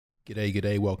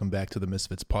G'day. Welcome back to the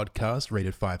Misfits podcast,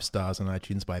 rated 5 stars on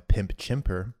iTunes by Pimp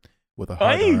Chimper with a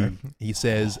hard R. He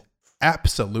says,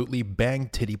 absolutely bang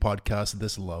titty podcast,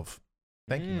 this love.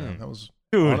 Thank you, man. That was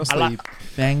honestly...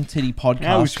 Bang titty podcast.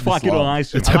 That was fucking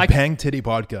awesome. It's a bang titty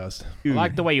podcast. I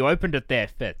like the way you opened it there,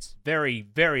 Fitz. Very,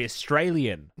 very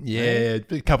Australian. Yeah,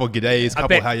 a couple g'days,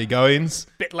 how you goings?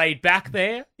 Bit laid back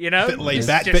there, you know? Bit laid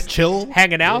back, bit chill.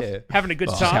 Hanging out, having a good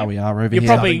time. That's how we are over You're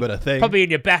here. probably in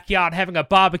your backyard having a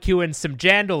barbecue and some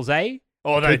jandals, eh?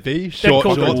 Or could be. Short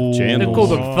jandals. They call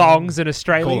them thongs in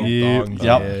Australia.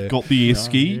 Got the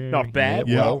ski. Not bad.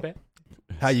 Well,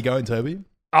 how you going, Toby?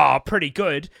 Oh, pretty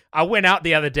good. I went out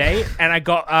the other day and I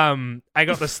got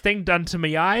this thing done to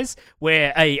my eyes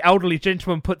where a elderly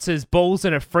gentleman puts his balls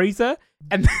in a freezer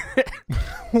and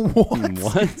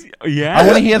What? Yeah. I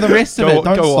want to hear the rest of it.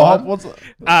 Don't stop. What's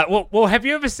well, have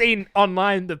you ever seen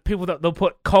online the people that they'll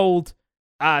put cold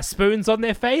spoons on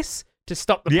their face to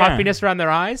stop the puffiness around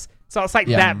their eyes? So it's like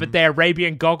that, but they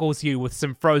Arabian goggles you with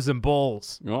some frozen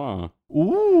balls. Oh.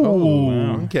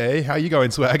 Ooh. Okay. How you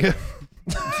going, Swagger?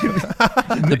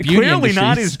 The beauty Clearly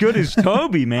not industries. as good as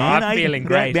Toby, man. I'm feeling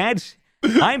great.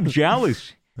 I'm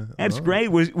jealous. That's great.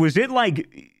 Was it like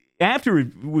after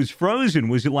it was frozen?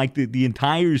 Was it like the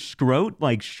entire scrot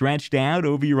like stretched out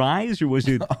over your eyes, or was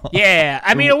it? Yeah,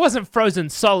 I mean it wasn't frozen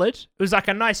solid. It was like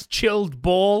a nice chilled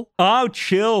ball. Oh,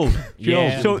 chilled.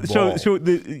 Yeah. So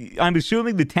I'm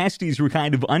assuming the testes were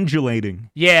kind of undulating.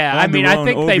 Yeah, I mean I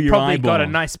think they probably got a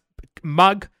eyeball. nice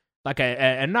mug, like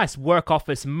a nice work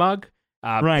office mug.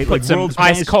 Right, put like some world's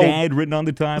ice best cold dad written on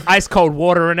the top. ice cold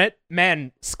water in it.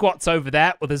 Man squats over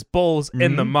that with his balls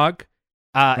in the mug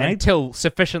until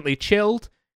sufficiently chilled,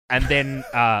 and then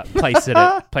place it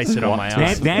on my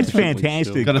arm. That's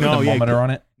fantastic. Got a thermometer on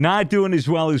it. Not doing as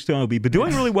well as Toby, but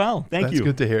doing really well. Thank That's you.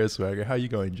 good to hear, Swagger. How you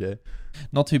going, Jay?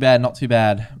 Not too bad.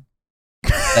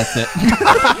 That's it.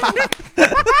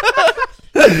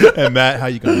 And Matt, how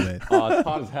you going, man? Oh, it's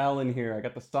hot as hell in here. I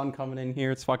got the sun coming in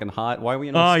here. It's fucking hot. Why are we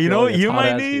in Oh, you know what? Australia?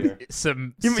 You It's hot might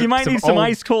as need here. You might need some old-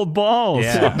 ice cold balls.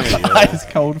 Yeah. Ice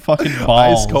cold fucking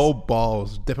balls. Ice cold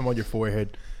balls. Dip them on your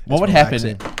forehead. What It's would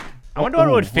relaxing. happen? I wonder what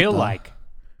it would What feel the- like.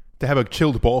 To have a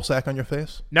chilled ball sack on your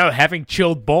face? No, having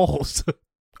chilled balls.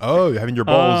 Oh, having your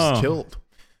balls Oh. chilled.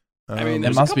 I mean, It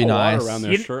there's must a be couple water nice. around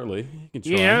there, You- surely. You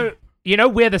can try. you know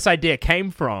where this idea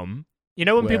came from? You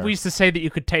know when Where? people used to say that you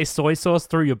could taste soy sauce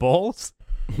through your balls?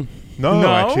 No,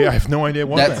 No? actually, I have no idea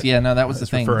what That was the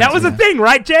thing. referring That was a thing,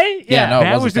 right, Jay? Yeah, no, it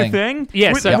that was a was the thing. thing.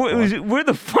 Yeah, Where, so- where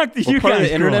the fuck did What you part of guys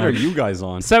the internet grow are up? you guys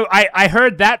on? So I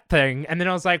heard that thing, and then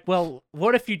I was like, well,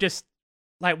 what if you just,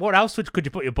 like, what else could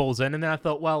you put your balls in? And then I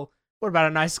thought, well, what about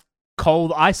a nice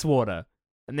cold ice water?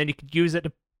 And then you could use it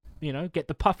to, get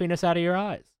the puffiness out of your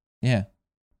eyes. Yeah.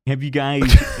 Have you guys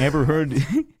ever heard?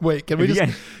 Wait, can we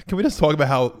just talk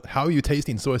about how are you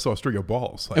tasting soy sauce through your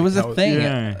balls? Like, It was a how- thing.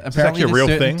 Yeah. Apparently, Is this actually a there's real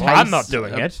certain thing? Well, I'm tastes- not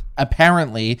doing it.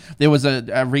 Apparently, there was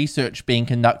a research being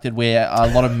conducted where a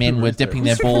lot of men were dipping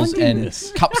their balls in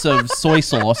cups of soy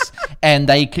sauce, and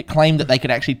they claimed that they could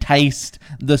actually taste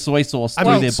the soy sauce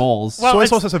through their balls. well, soy it's-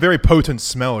 sauce has a very potent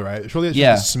smell, right? Surely it's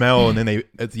just the smell, and then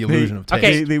it's the illusion of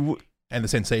taste Okay. and the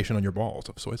sensation on your balls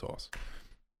of soy sauce.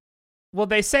 Well,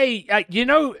 they say,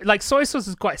 like soy sauce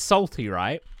is quite salty,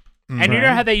 right? Mm-hmm. And you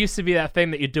know how there used to be that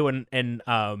thing that you do in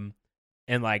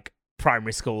like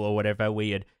primary school or whatever,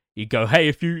 where you go, hey,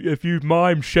 if you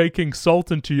mime shaking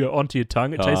salt onto your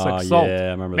tongue, it tastes like salt. Yeah,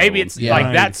 I remember Maybe that it's one. like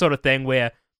Right. that sort of thing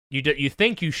where you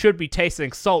think you should be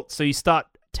tasting salt, so you start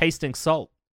tasting salt.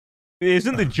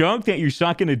 Isn't the joke that you're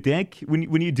sucking a dick when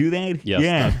you do that? Yes,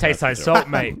 yeah. that's- Tastes like salt,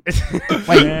 mate.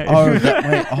 Wait, Yeah.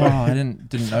 I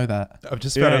didn't know that. I've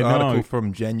just found an Yeah, article no.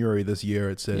 from January this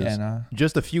year. It says, Yeah, no.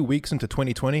 just a few weeks into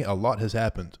 2020, a lot has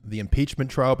happened. The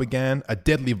impeachment trial began, a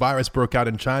deadly virus broke out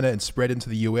in China and spread into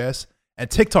the US, and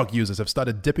TikTok users have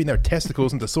started dipping their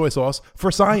testicles into soy sauce for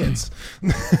science.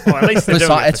 Well, at least they're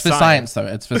doing it It's for science, though.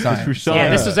 It's for science. for science. Yeah,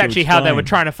 this was So actually it's how they were fine.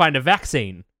 trying to find a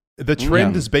vaccine. The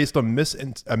trend Yeah. is based on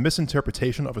a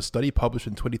misinterpretation of a study published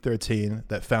in 2013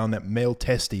 that found that male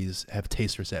testes have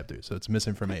taste receptors. So it's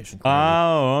misinformation.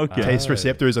 Oh, okay. Taste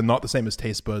receptors are not the same as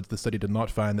taste buds. The study did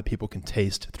not find that people can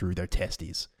taste through their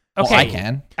testes. Well, Okay, I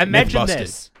can. imagine busted.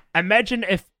 this. Imagine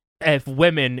if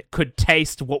women could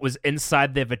taste what was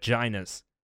inside their vaginas.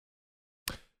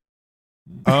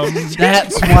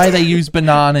 That's why they use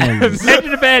bananas.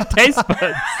 Imagine if they had taste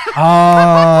buds.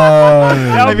 Oh,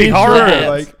 That would be Sure, horrible.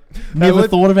 like, never would-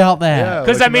 thought about that. Yeah.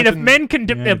 Because like, I mean, if imagine- men can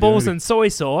dip Yeah, their balls dude. in soy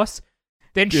sauce,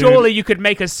 then Dude. surely you could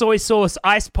make a soy sauce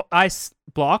ice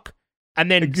block, and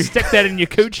then stick that in your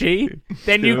coochie,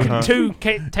 then you can too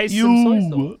taste some soy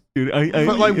sauce. Dude,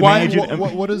 But like, imagine,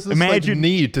 what is this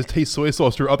need to taste soy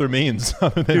sauce through other means?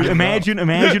 Dude, imagine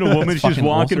a woman's just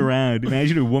walking around.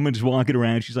 Imagine a woman's walking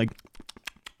around. She's like,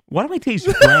 "Why do I taste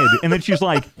bread?" And then she's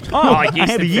like, "Oh, I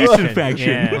have a yeast infection."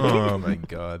 Yeah. Oh my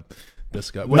god,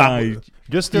 this guy.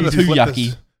 Just Too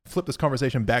yucky. flip this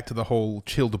conversation back to the whole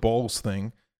chilled balls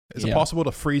thing. Is it possible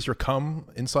to freeze your cum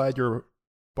inside your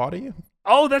body?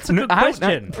 Oh, that's a good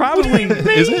question. Probably,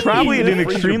 Is it? probably at an Freeze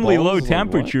your extremely low balls? Like,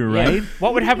 temperature, Yeah. right?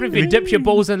 What would happen if you dipped your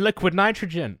balls in liquid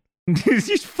nitrogen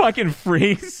Just fucking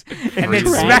freeze and then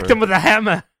Freeze smacked them. them with a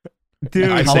hammer? Dude,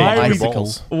 I Call say why? them Are we,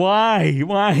 icicles. why?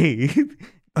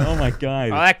 Oh my god!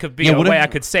 Oh, that could be Yeah, a what way if- I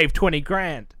could save 20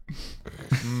 grand.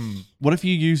 What if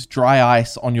you use dry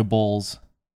ice on your balls?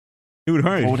 It would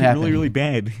hurt. What would Really, happen? really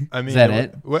bad. I mean, Is that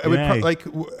it?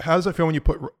 How does it feel when you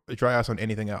put dry ice on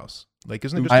anything else? Like,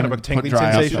 isn't it just I kind of a haven't put tingling dry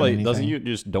ice on sensation? anything. Doesn't you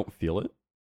just don't feel it?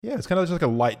 Yeah, it's kind of just like a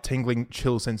light, tingling,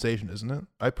 chill sensation, isn't it?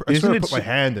 I Isn't sort it of put my so-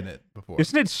 hand in it before.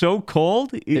 Isn't it so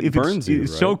cold? If burns you,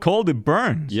 It's so right? cold it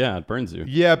burns. Yeah, it burns you.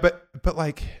 Yeah, but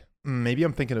like maybe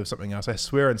I'm thinking of something else. I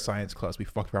swear in science class we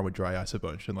fucked around with dry ice a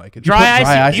bunch and like Dry put dry ice,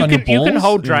 ice you on can your you can balls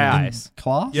hold dry in ice.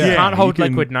 class? Yeah. You can't hold you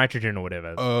can- liquid nitrogen or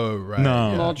whatever. Oh right.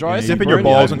 No. Yeah. Well, dry ice. Dipping can your burn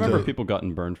you. balls I remember into- people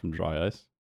gotten burned from dry ice.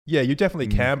 Yeah, you definitely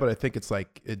can, but I think it's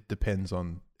like it depends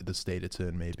on the state it's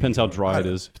in. Maybe Depends how I dry it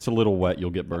don't- is. If it's a little wet, you'll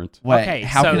get burnt. Wait, Okay,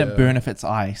 how so- can it burn if it's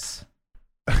ice?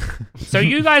 So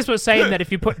you guys were saying that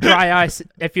if you put dry ice,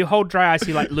 if you hold dry ice,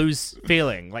 you like lose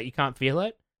feeling, like you can't feel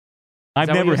it. I've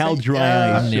that what never you're held saying? dry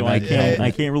Yeah, ice, I've so never I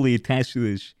did. can't really attest to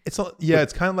this. It's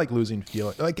it's kind of like losing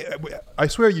feeling. Like I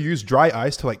swear you use dry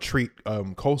ice to like treat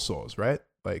cold sores, right?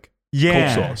 Like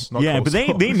Yeah, sauce, not yeah, cold but they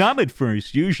sauce. numb it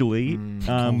first usually.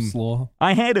 Coleslaw.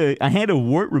 I had a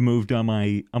wart removed on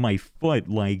my foot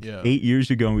like 8 years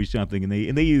ago or something, and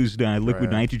they used liquid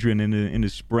Right. nitrogen in a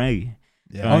spray.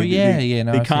 Yeah. Oh, yeah, no, They I've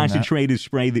seen that. concentrated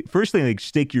spray. First, they like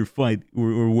stick your foot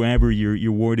or wherever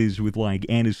your wart is with like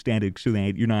anesthetic, so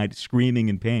that you're not screaming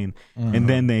in pain. Mm-hmm.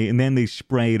 And then they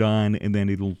spray it on, and then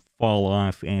it'll fall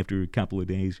off after a couple of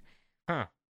days. Huh.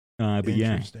 But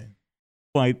yeah, Interesting.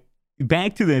 but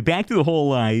back to the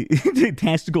whole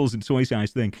testicles and soy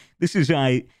sauce thing. This is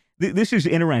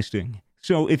interesting.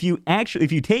 So if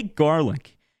you take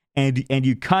garlic and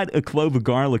you cut a clove of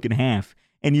garlic in half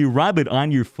and you rub it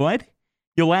on your foot,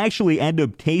 you'll actually end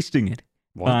up tasting it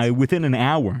within an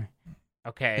hour.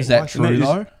 Okay. Is that What? true,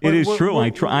 though? It is What- true.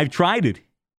 what- I've tried it.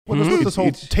 What is with this whole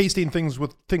It's- tasting things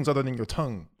with things other than your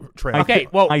tongue? Okay,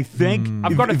 well, I think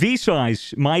I've got a-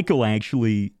 Vsauce. Michael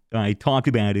actually talked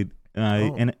about it,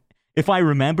 and if I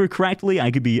remember correctly,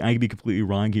 I could be completely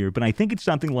wrong here, but I think it's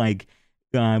something like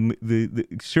the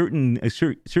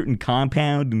certain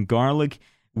compound in garlic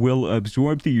will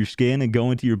absorb through your skin and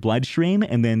go into your bloodstream,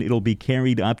 and then it'll be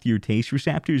carried up to your taste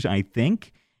receptors. I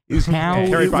think is how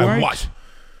Carried it by works. what?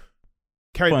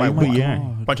 Carried But- by but what? yeah.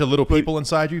 Bunch of little people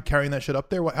inside you carrying that shit up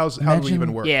there. How do we Imagine-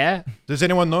 even work? yeah. Does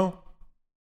anyone know?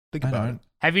 Think I about don't. it.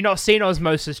 Have you not seen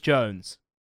Osmosis Jones?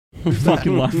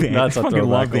 Fucking love that. That's a Fucking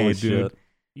love throwback. Holy that, dude. shit.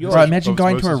 Bro, imagine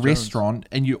going to a Osmosis Jones. restaurant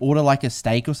and you order like a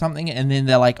steak or something, and then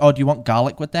they're like, "Oh, do you want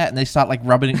garlic with that?" And they start like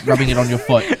rubbing it on your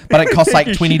foot, but it costs like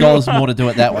 $20 more to do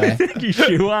it that way. You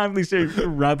shoe on, they say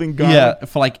rubbing garlic. Yeah,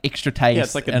 for like extra taste. Yeah,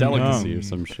 it's like a and- delicacy or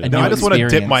some shit. and No, new I just want to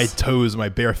dip my experience. toes, my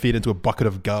bare feet into a bucket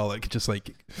of garlic. Just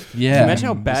like Yeah. Imagine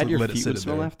how Just bad your let it feet sit would in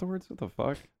smell there. afterwards. What the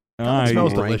fuck? Ah, it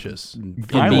smells yeah. delicious.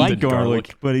 I It'd like be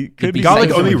garlic, but it could It'd be be garlic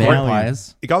safe only for right-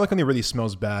 vampires. Garlic only really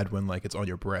smells bad when like it's on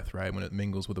your breath, right? When it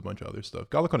mingles with a bunch of other stuff.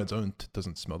 Garlic on its own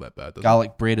doesn't smell that bad. Does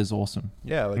Garlic bread is awesome.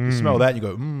 it? Yeah, like you smell that, and you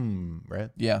go,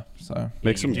 right? Yeah, so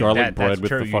Make you some do garlic that, bread that's with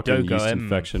true, the you fucking do go, yeast mm.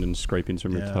 infection and scrapings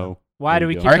from your Yeah. toe. Why do There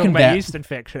we you keep go. I talking reckon about that- yeast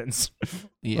infections?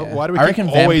 yeah. why do we I keep reckon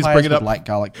always vampires bringing would up- like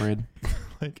garlic bread.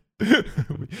 Like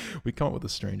we come up with the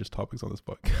strangest topics on this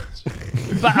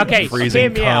podcast. But okay, hear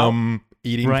Freezing me out. cum,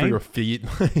 eating Right? for your feet.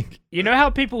 Like, You know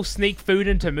how people sneak food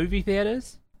into movie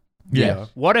theaters? Yeah.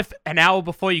 What if an hour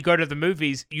before you go to the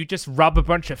movies, you just rub a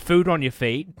bunch of food on your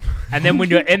feet, and then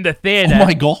when you're in the theater, Oh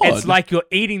my God. it's like you're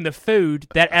eating the food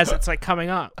that as it's like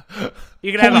coming up.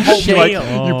 You can have a Holy whole shit. like,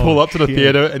 meal. you pull up to the shit.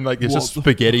 theater and like there's just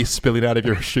spaghetti spilling out of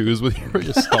your shoes with you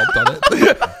just stomped on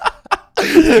it.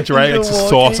 Right, like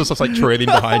sauce is just like trailing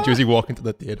behind you as you walk into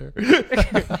the theater.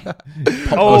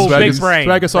 Oh, big brain.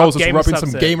 Swagasaurus is Gamer rubbing subs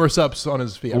some in. gamer subs on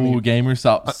his feet. I Ooh, mean, gamer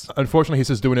subs. unfortunately, he's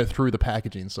just doing it through the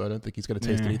packaging, so I don't think he's going to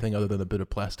taste Yeah. anything other than a bit of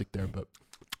plastic there. But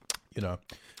you know,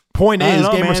 point I is,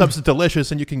 don't know, gamer man. subs is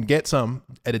delicious, and you can get some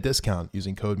at a discount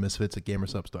using code Misfits at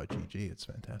gamersubs.gg. It's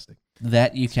fantastic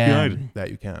That you can. Good.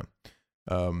 that you can.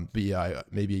 But yeah,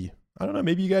 I don't know.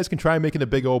 Maybe you guys can try making a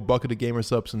big old bucket of Gamer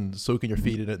Subs and soaking your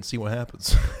feet in it and see what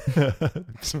happens.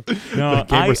 No,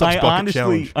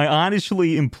 I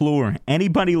honestly implore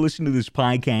anybody listening to this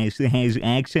podcast that has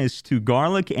access to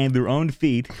garlic and their own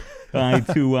feet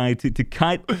to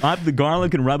cut up the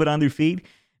garlic and rub it on their feet.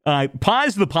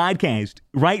 Pause the podcast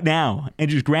right now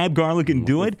and just grab garlic and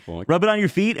do it. Rub it on your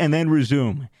feet and then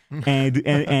resume.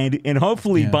 And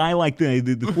hopefully by like the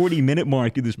 40-minute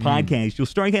mark of this podcast, you'll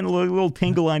start getting a little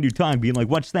tingle on your tongue, being like,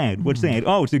 "What's that? What's that?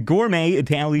 Oh, it's a gourmet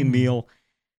Italian meal.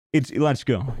 Let's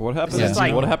go." What happens?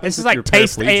 Yeah. What happens? This is if you're like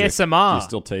taste paraplegic? ASMR. Do you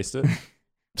still taste it?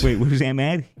 Wait, what is that,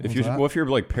 Matt? If you're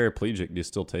like paraplegic, do you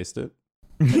still taste it?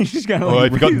 You just gotta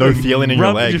if you got no feeling in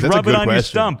your legs, just that's rub a good it on question. your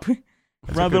stump.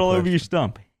 Rub it all over your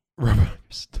stump.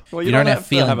 Well, You don't have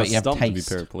feeling, to have but a you have stump taste.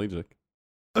 to be paraplegic.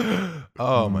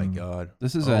 Oh my god.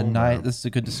 This is this is a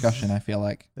good discussion, I feel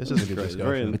like. This is a good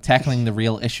discussion. We're tackling the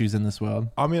real issues in this world.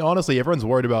 I mean, honestly, everyone's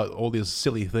worried about all these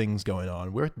silly things going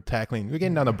on. We're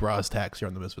getting down to brass tacks here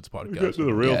on the Misfits podcast.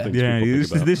 The real things. Yeah, people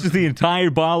think about. this is the entire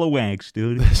ball of wax,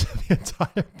 dude. This is the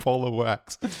entire ball of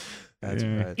wax. That's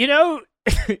right. You know,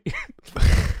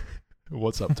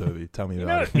 What's up, Toby? Tell me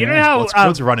about it. you know how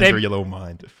what's running through your little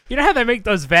mind? You know how they make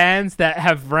those vans that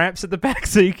have ramps at the back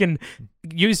so you can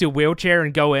use your wheelchair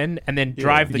and go in and then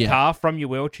drive the car from your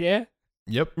wheelchair?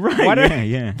 Yep. Right.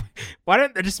 Yeah. Why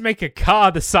don't they just make a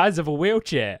car the size of a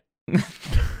wheelchair?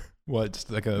 What? Just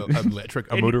like a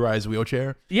motorized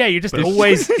wheelchair? Yeah, you just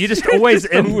always in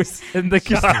the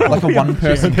car. Like a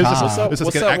one-person car.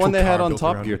 What's that one they had on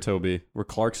Top Gear, Toby, where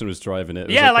Clarkson was driving it? It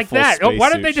was Yeah, like like the full that. Why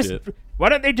don't spacesuit they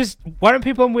shit. why don't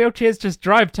people in wheelchairs just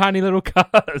drive tiny little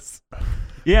cars?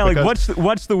 Yeah, like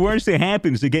what's the worst that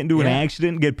happens? They get into an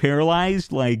accident and get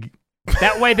paralyzed? Like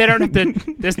That way they don't have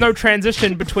to. There's no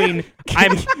transition between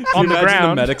I'm on the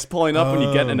ground. The medics pulling up when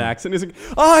you get in an accident. He's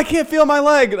like, "Oh, I can't feel my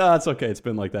leg." No, it's okay. It's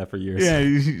been like that for years. yeah,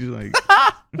 he's like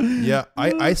Yeah,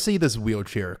 I see this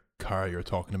wheelchair car you're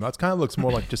talking about. It kind of looks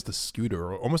more like just a scooter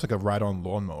or almost like a ride-on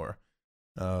lawnmower.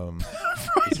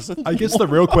 I guess the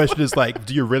real question is like,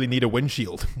 do you really need a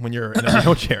windshield when you're in a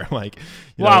wheelchair? Like,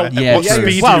 you know, at what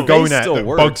speed you're going at, the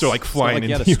bugs are like flying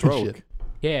into your shit.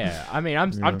 Yeah, I mean,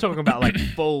 I'm talking about like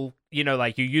full. You know,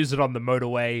 like you use it on the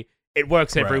motorway. It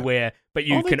works everywhere, but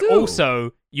you can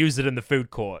also use it in the food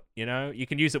court. You know, you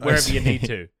can use it wherever you need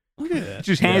to. it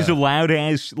just has a loud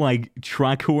ass like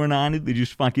truck horn on it. They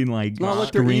just fucking like no,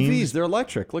 look, they're EVs. They're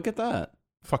electric. Look at that.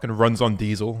 Fucking runs on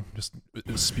diesel. Just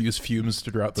spews fumes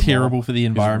throughout the terrible mall. for the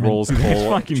environment. Rolls it's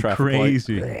fucking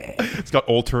crazy. It's got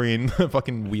all-terrain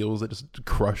fucking wheels that just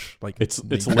crush. Like it's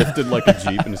lifted like a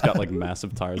Jeep and it's got like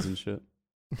massive tires and shit.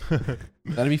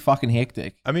 That'd be fucking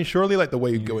hectic. I mean, surely like the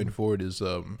way going forward is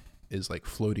like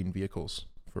floating vehicles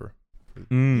for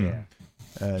Yeah.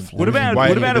 And what about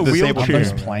a wheelchair?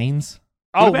 Those planes.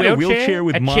 What about a wheelchair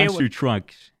with monster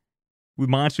trucks? With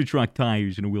monster truck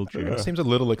tires in a wheelchair. Seems a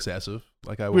little excessive.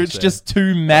 Like I Where would it's say. just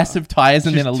two massive tires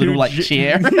and then a little like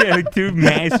chair. Yeah, like two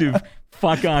massive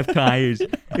fuck off tires.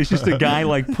 It's just a guy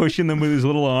like pushing them with his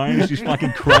little arms, just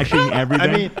fucking crushing everything.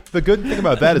 I mean, the good thing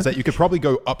about that is that you could probably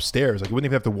go upstairs. Like you wouldn't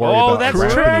even have to worry about that's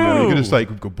ramping anymore. You true. could just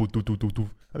like go.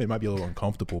 I mean, it might be a little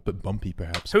uncomfortable, a bit bumpy,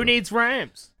 perhaps. Who needs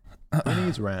ramps? Who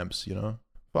needs ramps? You know,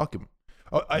 fuck him.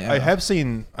 Oh, I have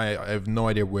seen. I have no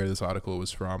idea where this article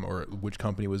was from or which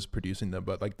company was producing them,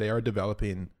 but like they are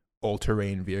developing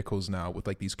all-terrain vehicles now with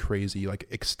like these crazy like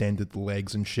extended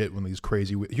legs and shit. When these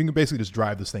crazy, you can basically just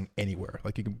drive this thing anywhere.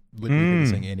 Like you can literally take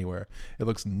this thing anywhere. It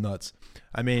looks nuts.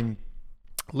 I mean,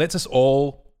 let's us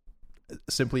all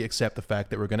simply accept the fact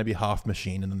that we're going to be half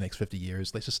machine in the next 50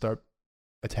 years. Let's just start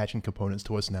attaching components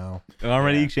to us now.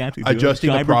 Already accepted.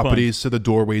 Adjusting the properties so the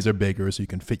doorways are bigger so you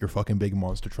can fit your fucking big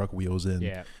monster truck wheels in.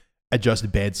 Yeah.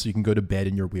 Adjust beds so you can go to bed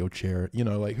in your wheelchair. You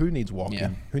know, like who needs walking?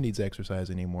 Yeah. Who needs exercise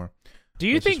anymore? Do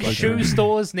you think shoe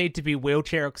stores need to be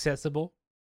wheelchair accessible?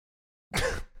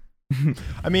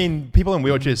 I mean, people in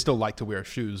wheelchairs still like to wear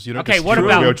shoes. You know, Okay, what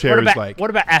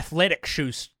about athletic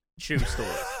shoe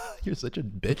stores? You're such a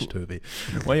bitch, Toby.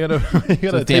 Why you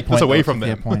gotta take this away from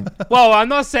them? Well, I'm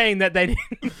not saying that they.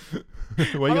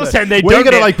 Why not saying they don't. You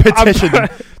gotta like petition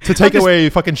to take just, away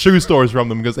fucking shoe stores from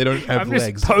them because they don't have legs.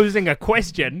 I'm just posing a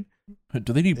question.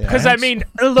 Do they need Because I mean,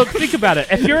 look, think about it.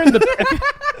 If you're in the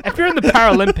if you're in the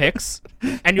Paralympics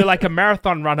and you're like a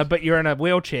marathon runner but you're in a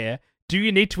wheelchair, do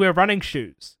you need to wear running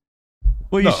shoes?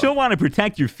 Well, you still want to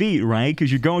protect your feet, right?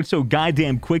 Because you're going so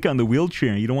goddamn quick on the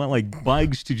wheelchair. You don't want like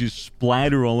bugs to just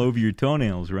splatter all over your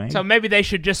toenails, right? So maybe they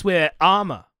should just wear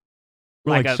armor,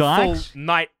 Or like a socks? full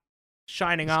night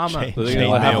shining armor. So they're Chain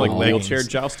gonna have like mail wheelchair leggings.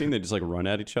 jousting. They just like run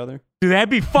at each other. Dude, that'd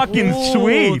be fucking Ooh,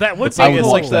 sweet. That would It's be like would it's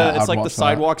cool. like watch that. the I'd the watch that.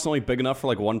 sidewalk's only big enough for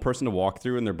like one person to walk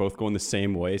through, and they're both going the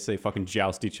same way, so they fucking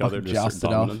joust each other Fucking to joust assert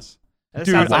it off. dominance. That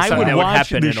Dude, sounds like I something would that would watch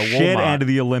happen the in a shit Walmart. out of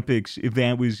the Olympics if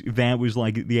that was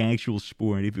like the actual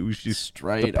sport. If it was just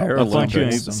Straight The up. a bunch of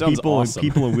Paralympics. Sounds people awesome.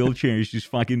 people in wheelchairs just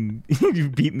fucking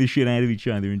beating the shit out of each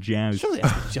other and joust. Surely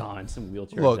that's John, some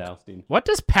wheelchair Look. jousting. What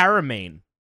does para mean?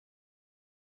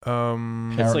 It's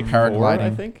like Paragliding. four, I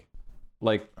think.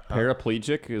 Like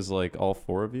paraplegic is like all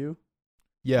four of you.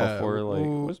 Yeah. All four, like,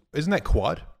 ooh, what's- isn't that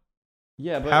quad?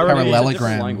 Yeah, but Parallelogram. it's a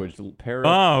different language.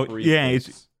 Oh, yeah,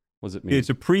 it's- What does it mean? It's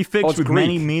a prefix Oh, it's with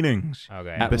many Greek. meanings. Okay.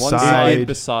 At one Beside- side,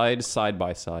 beside, side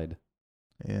by side.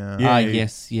 Yeah. Yeah.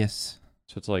 Yes.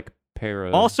 So it's like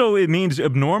para. Also, it means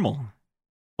abnormal,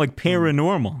 like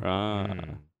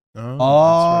paranormal.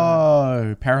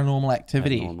 Oh, paranormal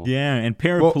activity. Paranormal. Yeah, and So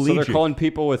they're paraplegic. calling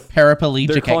people with. Paraplegic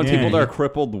They're calling activity. people that are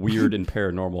crippled weird and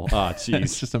paranormal. Ah, It's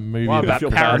jeez. just a movie. What I about feel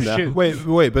bad now. parachute?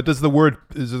 Wait, but does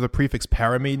the prefix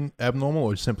para mean abnormal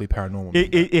or simply paranormal?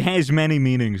 It has many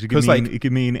meanings. It could 'Cause, mean like- it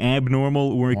could mean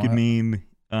abnormal, or it could What? mean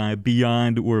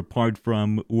beyond, or apart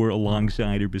from, or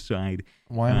alongside, or beside.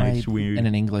 Why am I it's weird. in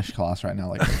an English class right now?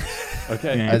 Like,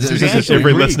 Okay. Yeah, this it's is actually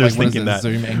every Greek. listener's what is thinking it, that.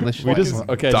 Zoom English. We just-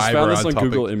 Okay, I just dive found this around on topic.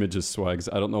 Google Images, Swags.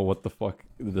 I don't know what the fuck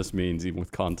this means, even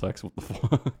with context. What the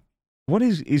fuck? What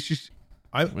is? It's just.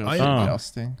 Wheelchair Oh.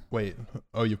 jousting. Wait.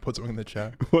 Oh, you put something in the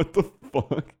chat. What the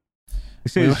fuck? It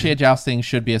says, Wheelchair jousting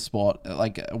should be a sport,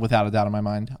 like without a doubt in my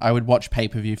mind. I would watch pay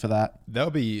per view for that. That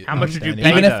would be. How much would you outstanding. pay?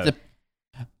 Even though. if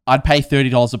I'd pay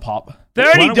 $30 a pop.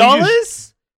 $30?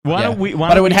 why Yeah. don't we? Why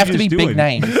But it don't would we have to just be do big it?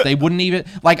 names. They wouldn't even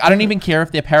like. I don't even care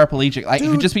if they're paraplegic. Like it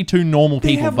could Dude, just be two normal They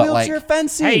people, have but like wheelchair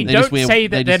fencing. Hey, they don't just wear- say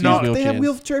they that they're just use not. they have wheelchairs.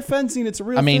 wheelchair fencing. It's a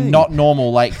real I mean, thing. not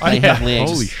normal. Like they Yeah. have legs.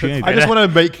 Holy shit! I just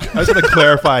want to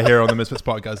clarify here on the Misfits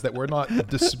podcast that we're not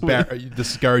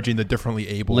discouraging the differently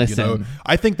able. You know, Listen.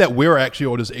 I think that we're actually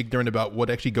all just ignorant about what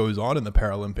actually goes on in the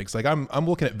Paralympics. Like I'm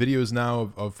looking at videos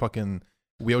now of fucking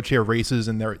wheelchair races,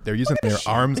 and they're using their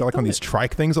arms like on these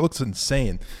trike things. It looks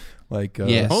insane. Like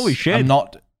Yes. Holy shit. I'm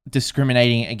not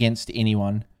discriminating against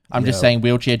anyone. I'm just Yeah. saying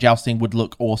wheelchair jousting would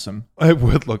look awesome. it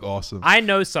would look awesome. I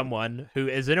know someone who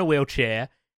is in a wheelchair,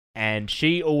 and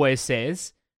she always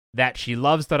says that she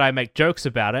loves that I make jokes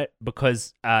about it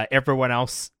because everyone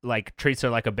else like treats her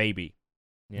like a baby.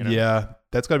 You know? Yeah,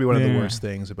 that's got to be one of the Yeah. worst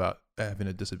things about having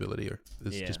a disability, or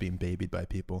is Yeah. just being babied by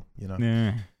people. You know.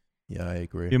 Yeah. Yeah, I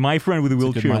agree. Yeah, my friend with a It's a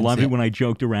good wheelchair loved mindset. it when I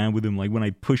joked around with him, like when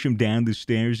I push him down the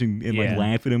stairs and like Yeah.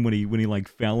 laugh at him when he like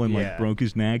fell and Yeah. like broke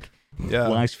his neck. Yeah.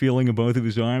 Last feeling of both of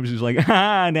his arms. He was like,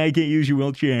 now you can't use your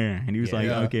wheelchair. And he was like,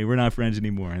 Yeah. okay, we're not friends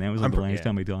anymore. And that was like I'm the pr- last yeah.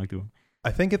 time I talked to him.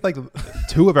 I think it's like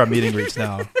 2 of our meeting greets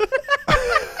now.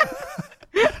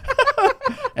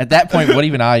 At that point, what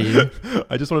even are you?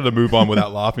 I just wanted to move on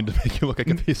without laughing to make you look like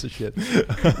a piece of shit.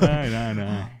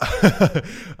 No.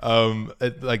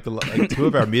 Like 2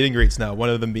 of our meeting greets now. One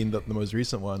of them being the most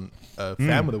recent one.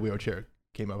 Fan with a wheelchair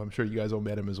came up. I'm sure you guys all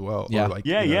met him as well. Yeah. Or like,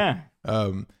 Yeah, you know,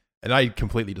 yeah. And I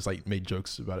completely just like made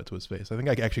jokes about it to his face. I think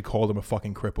I actually called him a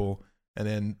fucking cripple, and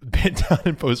then bent down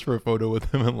and posed for a photo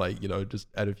with him, and like, you know, just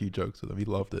add a few jokes with him. He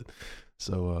loved it.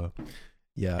 So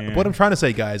yeah. Yeah. What I'm trying to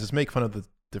say, guys, is make fun of the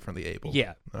differently able.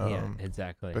 Yeah. Yeah. Um,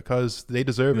 Exactly. Because they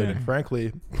deserve it, Yeah. and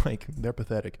frankly, like they're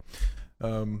pathetic.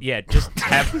 Yeah. Just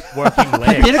have working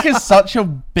legs. Pathetic is such a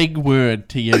big word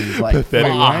to use. Like,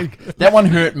 Pathetic, fuck. That one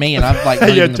hurt me, and I'm like not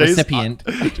even the Jay's- recipient.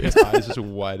 Jay's eyes just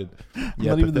widened. Yeah,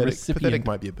 not even the pathetic recipient.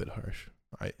 might be a bit harsh.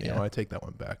 I take that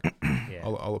one back. Yeah.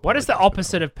 I'll What is the apologize for that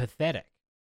opposite one. of pathetic?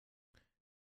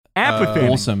 Apathetic.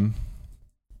 Awesome.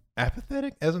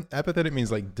 Apathetic? Apathetic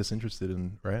means like disinterested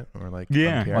in, right? Or like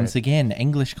Yeah. uncaring. Once again,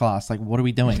 English class. Like, what are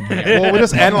we doing? Well, we're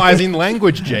just analyzing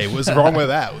language, Jay. What's wrong with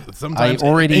that? Sometimes I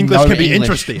already English know can be English.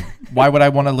 interesting. Why would I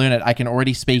want to learn it? I can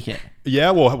already speak it.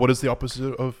 Yeah, well, what is the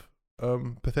opposite of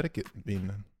pathetic mean?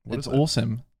 Then? What It's is that?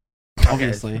 awesome.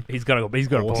 Obviously, He's got a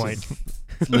Awesome. point.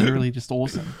 it's literally just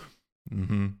awesome.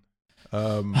 Mm-hmm.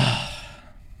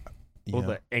 All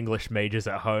the English majors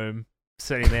at home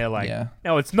sitting there like, Yeah.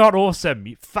 no, it's not awesome.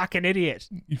 You fucking idiot.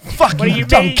 You fucking What do you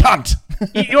dumb mean? cunt.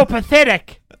 You're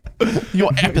pathetic.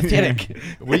 You're apathetic.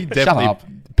 We Shut definitely up.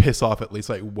 piss off at least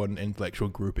like one intellectual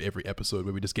group every episode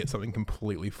where we just get something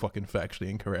completely fucking factually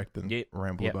incorrect and Yep.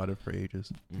 ramble Yep. about it for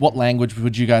ages. What language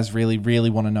would you guys really, really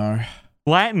want to know?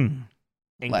 Latin.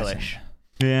 English.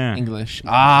 Yeah. English.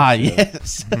 Ah,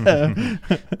 yes.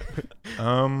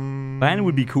 Latin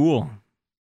would be cool.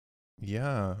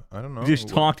 Yeah, I don't know. Just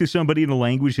talk to somebody in a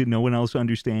language that no one else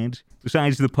understands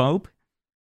besides the Pope.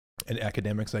 And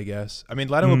academics, I guess. I mean,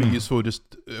 Latin would be useful. It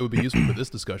would be useful for this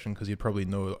discussion because you'd probably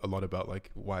know a lot about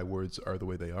like why words are the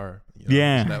way they are. You know?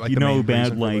 Yeah, Isn't that, like, you the know main about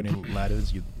reason for like learning Latin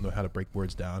is you know how to break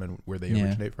words down and where they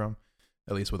originate from.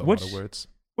 At least with a lot of words.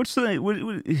 What's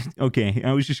the okay?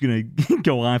 I was just gonna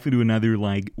go off into another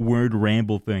like word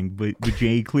ramble thing, but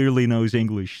Jay clearly knows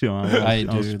English, so I'll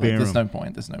spare there's him. no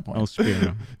point. There's no point. I'll spare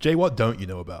him. Jay, what don't you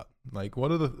know about? Like,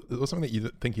 what's something that you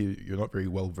think you're not very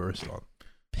well versed on?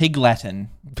 Pig Latin.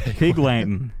 Pig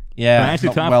Latin. Yeah, That's a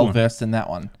not tough well one. versed in that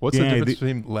one. What's the difference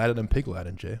between Latin and Pig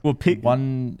Latin, Jay? Well,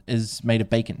 One is made of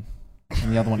bacon,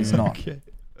 and the other one is not. Okay.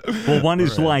 Well, one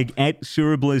is like et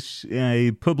cereblis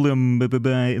publium,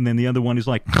 and then the other one is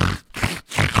like.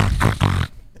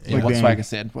 Yeah, what Swagger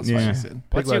said. Yeah. Swagger said.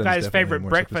 What's your Latin's guys' definitely favorite more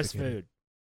breakfast sophisticated.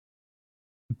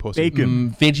 food? Pussy. Bacon.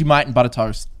 Vegemite and butter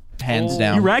toast, hands Oh.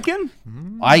 down. You reckon?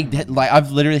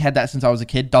 I've literally had that since I was a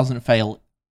kid. Doesn't fail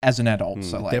as an adult.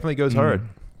 So like, Definitely goes hard.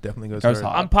 Definitely goes Goes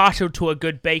hard. hard. I'm partial to a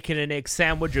good bacon and egg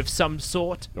sandwich of some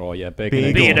sort. Oh yeah, bacon.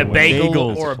 Bagel. Be it a bagel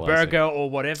Bagels. or a Classic. burger or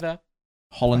whatever.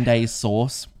 hollandaise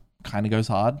sauce kind of goes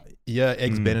hard. Yeah,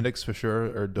 eggs Benedicts for sure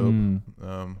are dope.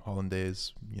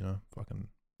 Hollandaise, fucking.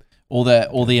 All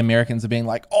the Americans are being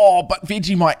like, oh, but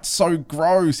Vegemite's so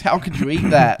gross. How could you eat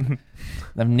that?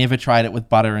 They've never tried it with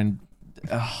butter and.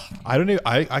 I don't even.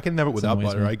 I can have it without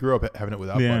annoys butter. me. I grew up having it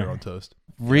without Yeah. butter on toast.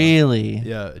 Really?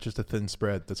 Yeah, it's just a thin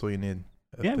spread. That's all you need.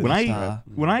 A Yeah, thin when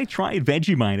spread. I tried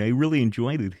Vegemite, I really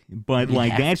enjoyed it. But You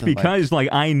like have that's to, like- because like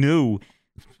I knew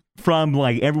from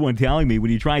like everyone telling me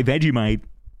when you try Vegemite,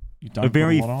 You don't a put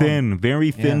very lot on.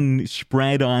 thin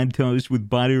spread on toast with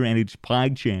butter and it's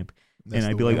pog champ. That's And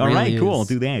I'd the be like, way. all It right, really cool, I'll is.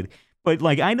 do that. But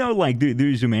like I know like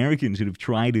there's Americans that have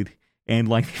tried it and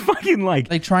like fucking like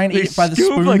They try and eat it by the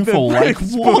scoop, like, spoonful. the Like, what?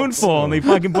 spoonful and they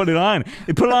fucking put it on.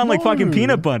 They put it on like fucking No.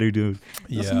 peanut butter, dude.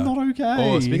 That's Yeah. not okay.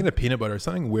 Oh, speaking of peanut butter,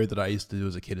 something weird that I used to do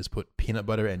as a kid is put peanut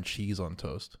butter and cheese on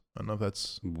toast. I don't know if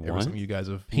that's ever What? something you guys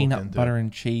have looked Peanut into. butter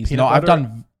and cheese. Peanut No, I've butter,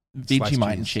 done sliced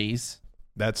Vegemite and cheese.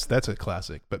 cheese. That's a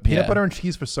classic. But peanut Yeah. butter and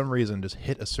cheese for some reason just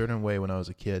hit a certain way when I was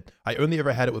a kid. I only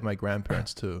ever had it with my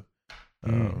grandparents too.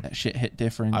 That shit hit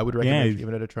different. I would recommend Yeah.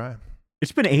 giving it a try.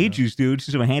 It's been ages, dude,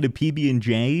 since I had a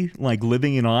PB&J, like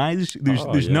living in Oz.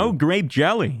 There's yeah. no grape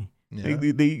jelly. Yeah.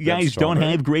 The guys don't strawberry?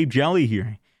 have grape jelly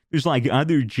here. There's like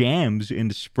other jams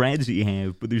and spreads that you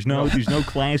have, but there's no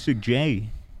classic J.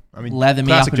 I mean, Lather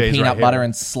me up classic in J's peanut right butter here.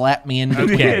 and slap me in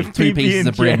between Okay. two pieces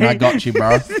of bread, and I got you,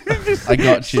 bro. I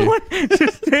got you.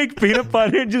 Just take peanut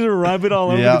butter and just rub it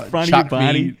all over the front of your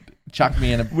body. Chuck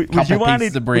me in a Would couple you want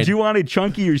pieces it? of bread. Would you want it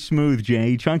chunky or smooth,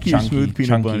 Jay? Chunky or Chunky, smooth peanut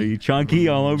chunky. butter? Chunky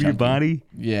all over your Chunky. body.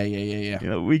 Yeah. You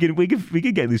know, we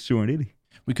could get this sorted.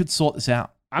 We could sort this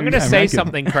out. I'm going to I say reckon.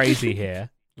 something crazy here.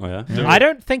 Oh yeah. I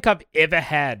don't think I've ever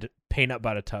had peanut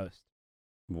butter toast.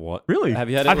 What? Really? Have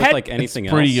you had it I've with had- like anything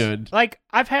It's pretty else? good. Like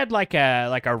I've had like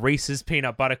a Reese's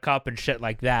peanut butter cup and shit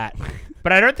like that,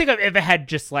 but I don't think I've ever had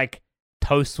just like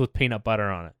toast with peanut butter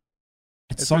on it.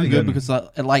 It's It's so really good good. because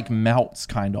it like melts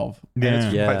kind of, Yeah,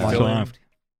 Yeah. quite Like filling. soft.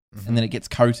 and then it gets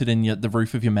coated in the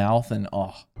roof of your mouth, and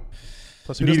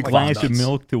Plus, You who need a doesn't like glass of nuts?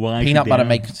 milk to wash peanut it butter down.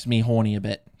 makes me horny a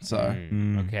bit. So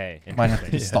Okay. might have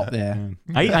to just Yeah. stop there.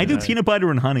 I do peanut butter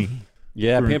and honey.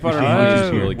 Yeah, For- peanut butter for and honey is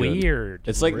Oh, really good. weird.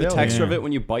 It's like the Really? texture of Yeah. it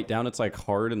when you bite down. It's like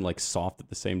hard and like soft at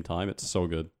the same time. It's so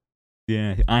good.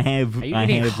 Yeah, I have. Are you I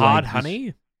eating have hard like, this-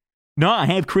 honey? No, I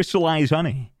have crystallized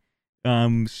honey.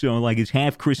 So like it's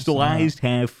half crystallized,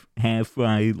 half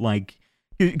like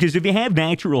because if you have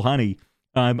natural honey,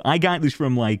 I got this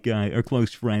from like a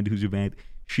close friend who's a vet.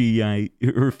 She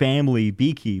her family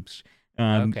beekeeps.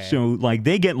 Okay. So like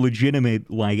they get legitimate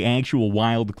like actual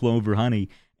wild clover honey,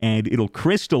 and it'll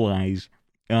crystallize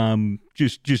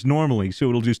just normally. So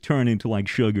it'll just turn into like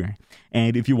sugar.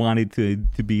 And if you want it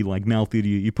to be like melted,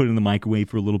 you put it in the microwave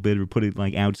for a little bit, or put it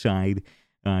like outside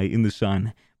in the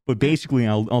sun. But basically,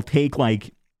 I'll take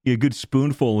like a good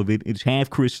spoonful of it. It's half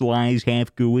crystallized,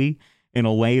 half gooey, and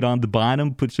I'll lay it on the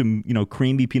bottom. Put some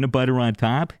creamy peanut butter on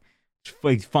top. It's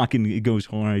like fucking, it goes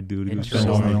hard, dude. It I'm goes so so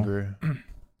Phenomenal. hard. hungry.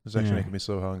 This is actually Yeah. making me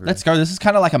so hungry. Let's go. This is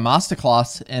kind of like a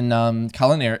masterclass in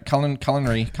culinary. Colin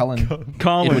Edward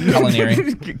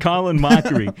culinary. Colin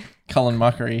Mockery. Cullen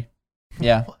Mockery.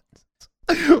 Yeah.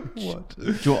 What?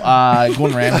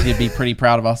 Gordon Ramsay would be pretty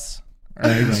proud of us.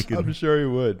 I reckon. I'm sure he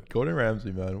would. Gordon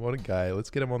Ramsay, man, what a guy. Let's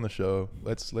get him on the show.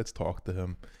 Let's talk to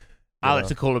him. I like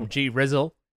to call him G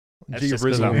Rizzle. That's G just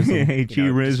 'cause Rizzle. I'm- Hey, G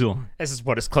Rizzle. This is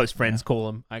what his close friends call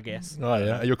him, I guess. Oh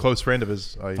yeah, you're a close friend of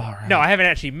his. Oh, Far out. No, I haven't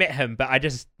actually met him, but I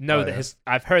just know Oh, that yeah.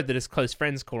 I've heard that his close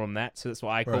friends call him that, so that's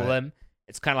what I call Right. him.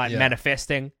 It's kind of like Yeah.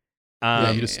 manifesting.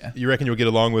 yeah, Yeah. you reckon you'll get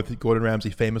along with Gordon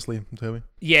Ramsay famously, Toby?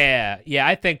 Yeah,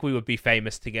 I think we would be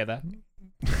famous together.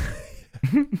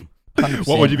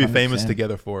 What would you be 100%. famous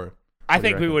together for? I What do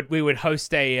you think reckon? we would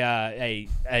host a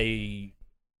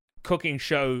cooking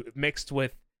show mixed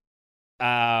with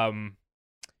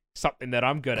something that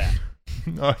I'm good at.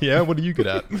 Oh yeah, what are you good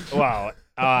at? Well,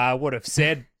 I would have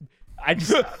said. I'm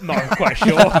not quite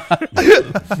sure.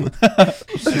 I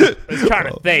was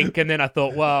trying to think, and then I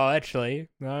thought, well, actually,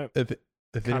 no. If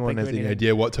anyone think has of any anything.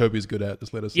 idea what Toby's good at,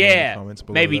 just let us know in the Yeah, comments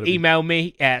below. maybe That'd be- email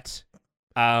me at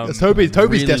Yes, Toby's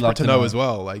Really desperate love to to know know. as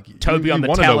well. Like Toby you on the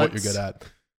want to know what you're talents.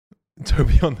 good at.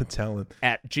 Toby on the talent.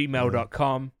 at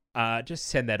gmail.com. Just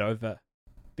send that over.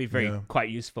 Be very quite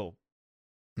useful.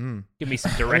 Mm. Give me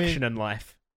some direction in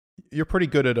life. You're pretty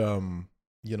good at being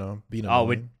Oh,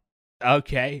 annoying.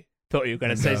 Okay. Thought you were going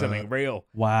to say No. something real.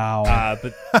 Wow.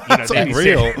 But you know, Something you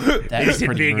real. said, That you is said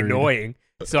pretty being rude. annoying.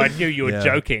 So I knew you were Yeah.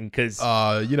 joking because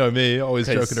You know me, always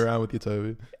 'Cause- joking around with you,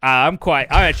 Toby. I'm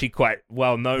actually quite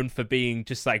well known for being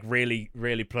just like really,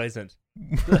 really pleasant.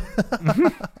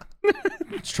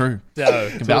 It's true. So So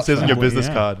it Vouch says for on your that. business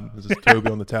Yeah. card. This is Toby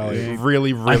on the tally. Yeah.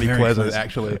 Really, really very pleasant, pleasant.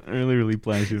 actually. Really, really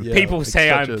pleasant. Yeah, people like say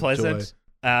such I'm a pleasant.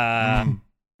 joy.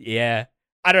 Yeah.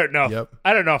 I don't know. Yep.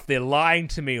 I don't know if they're lying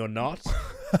to me or not,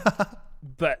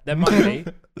 but there might be.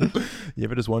 You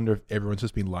ever just wonder if everyone's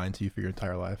just been lying to you for your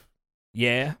entire life?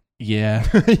 Yeah. Yeah.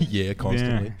 Yeah,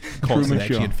 constantly. Yeah. Constant Truman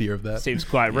actually Show. in fear of that. Seems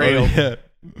quite Oh, real. yeah.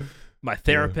 My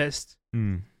therapist.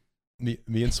 Hmm. Me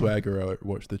and Swagger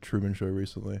watched the Truman Show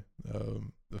recently. The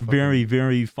fucking- Very,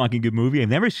 very fucking good movie. I've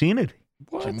never seen it.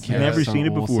 Jim Yeah, Carrey's never so seen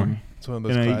it before. awesome. It's one of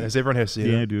those And I- class- Has everyone here seen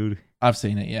Yeah, it? dude. I've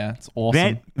seen it. Yeah, it's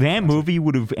awesome. That movie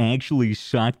would have actually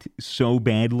sucked so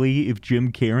badly if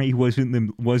Jim Carrey wasn't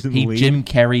the He lead. Jim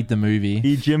carried the movie.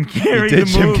 He Jim He Carrey did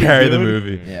the Jim movie. Carrey dude. the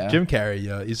movie. Yeah. Jim Carrey,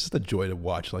 yeah, he's just a joy to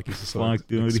watch. Like he's just so Fuck,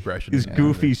 dude. expression. His and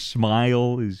goofy everything.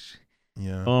 smile is.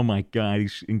 Yeah. Oh my god,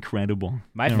 he's incredible.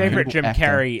 My All right. favorite Jim Actor.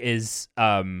 Carrey is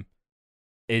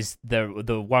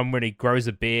the one when he grows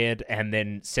a beard and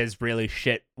then says really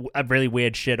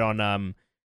weird shit on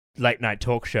late night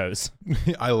talk shows.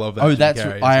 I love that. Oh, Jim that's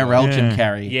Carrey as IRL well. Jim Yeah.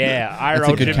 Carrey. Yeah, I That's a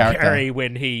roll good Jim character. Carrey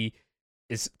when he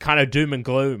is kind of doom and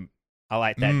gloom. I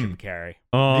like that Jim Carrey.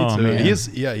 Oh Me too. man. He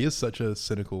is such a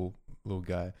cynical little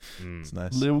guy. Mm. It's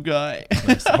nice. Little guy.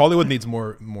 Nice. Hollywood needs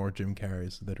more Jim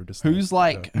Carreys that are just Who's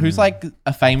like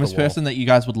a famous the wall. person that you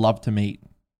guys would love to meet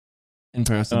in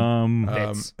person?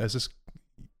 Fitz. It's just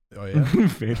oh yeah.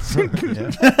 Fitz.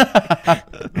 Yeah.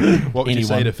 What would you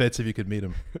say Anyone. to Fitz if you could meet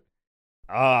him?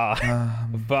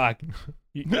 Fuck.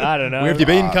 I don't know. Where have you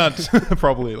been, cunt?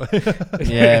 Probably.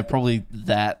 yeah, probably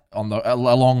that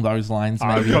along those lines.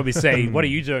 I would Maybe. probably say, "What are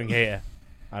you doing here?"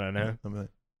 I don't know.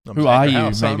 I'm Who at are your you?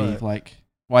 house, aren't Maybe I? like,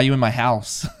 why are you in my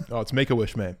house? Oh, it's Make a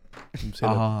Wish, mate. I'm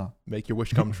saying make your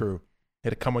wish come true.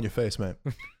 Hit a cum on your face, mate.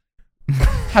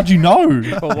 How'd you know?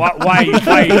 Well, why are you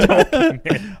talking?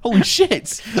 Man? Holy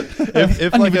shit! If I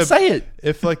didn't like even say it.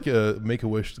 if like Make a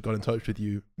Wish got in touch with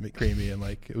you, McCreamy, and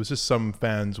like it was just some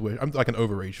fan's wish, I'm like an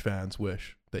overage fan's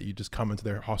wish that you just come into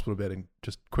their hospital bed and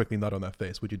just quickly nut on that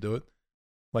face, would you do it?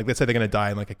 Like, let's say they're gonna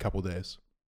die in like a couple days.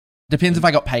 Depends if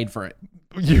I got paid for it.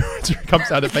 It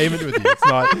comes out of payment with you. It's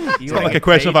not. It's You not like get a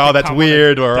question of paid oh to that's come on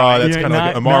weird and or die. oh that's You're kind of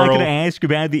like not immoral. going to ask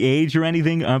about the age or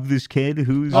anything of this kid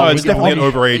who's. Oh, it's definitely an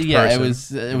Obviously- overage Yeah, person.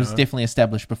 it was know? definitely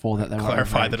established before that they were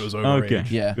Clarify overage. that it was overage. Okay.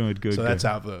 Yeah. Good. So that's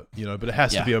out of the but it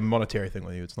has to Yeah. be a monetary thing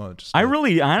with you. It's not just. I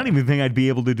like- don't even think I'd be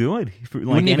able to do it. For, like,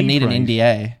 Wouldn't even any need an price.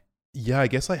 NDA. Yeah, I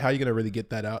guess like how are you gonna really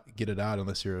get it out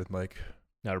unless you're like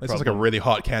Not a this is like a problem. really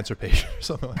hot cancer patient or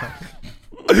something like that.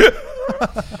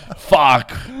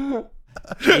 Fuck.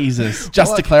 Jesus.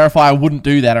 Just to clarify, I wouldn't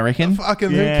do that, I reckon.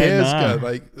 Fucking who Yeah, cares? nah. Guy?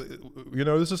 Like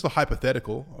this is just a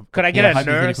hypothetical. Could I get Yeah, a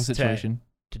hypothetical nurse situation.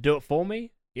 to do it for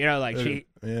me? You know, like she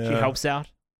helps out.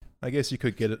 I guess you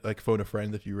could get it like phone a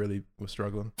friend if you really were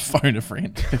struggling. Phone a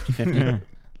friend. 50-50.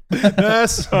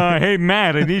 Yes. Hey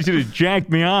Matt, I need you to jack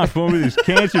me off over this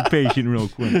cancer patient real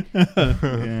quick.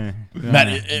 Yeah. Matt,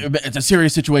 it's a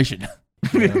serious situation.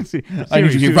 I need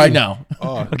Seriously, you right now.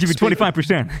 Oh, I'll give you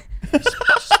 25%.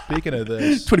 Speaking of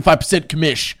this, 25%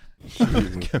 commish.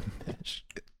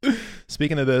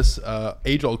 speaking of this,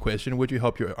 age-old question: would you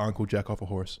help your uncle jack off a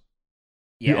horse?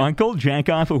 Your uncle jack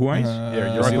off a horse? Yeah,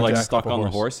 your Is he uncle like jack stuck off a on the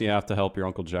horse? You have to help your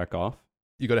uncle jack off.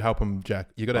 You got to help him jack.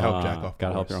 You got to help jack off.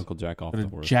 Gotta the help your horse. uncle jack off the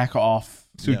horse. Jack off.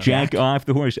 So Yeah. jack off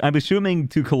the horse. I'm assuming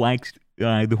to collect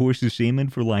the horse's semen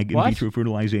for like in What? vitro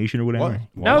fertilization or whatever. What?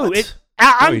 No, What? our No, he's-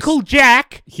 Uncle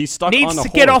Jack He's stuck needs on a to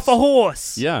horse. get off a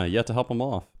horse. Yeah, you have to help him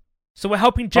off. So we're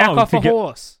helping Jack Oh, off to a get-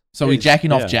 horse. So we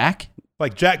jacking off Yeah. Jack?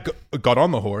 Like Jack got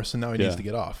on the horse and now he needs Yeah. to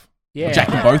get off. Yeah.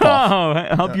 Jacking both off.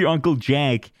 Oh, help your uncle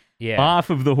Jack off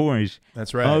of the horse.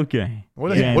 That's right. Okay.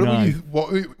 Where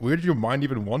did your mind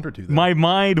even wander to? Then? My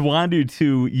mind wandered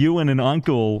to you and an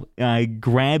uncle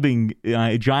grabbing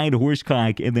a giant horse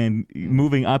cock and then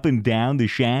moving up and down the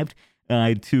shaft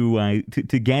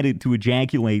to get it to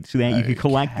ejaculate so that you can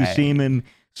collect the semen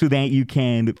so that you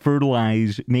can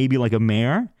fertilize maybe like a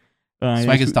mare.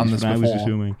 Swagger's done this before. I was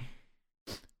assuming.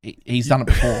 He's done it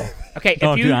before. Okay,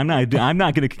 dude, I'm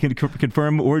not going to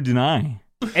confirm or deny.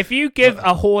 If you give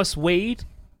a horse weed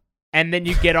and then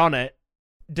you get on it,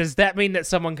 does that mean that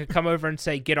someone could come over and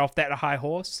say, "Get off that high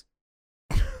horse"?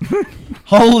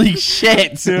 Holy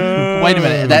shit! Wait a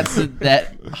minute.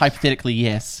 That hypothetically,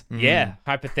 yes. Yeah,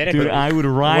 hypothetically. Dude, I would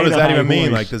ride. What does that even mean?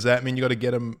 Horse. Like, does that mean you got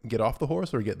to get off the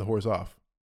horse or get the horse off?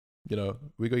 You know,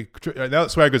 now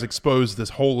that Swagger's exposed this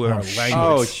whole in our language.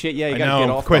 Oh shit! Yeah, you got to get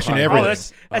off. Question the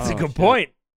everything. That's a good point.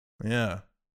 Yeah.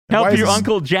 Help your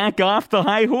uncle jack off the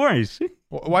high horse.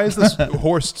 Why is this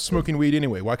horse smoking weed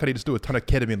anyway? Why can't he just do a ton of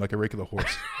ketamine like a regular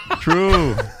horse?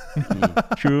 True.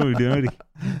 True, dude.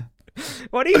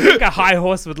 What do you think a high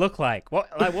horse would look like? What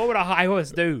would a high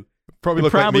horse do? Probably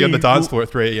look like me on the dance floor at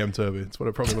 3 a.m. Toby. That's what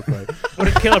it probably looked like. Would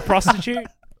it kill a prostitute?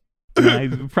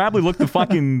 It probably looked the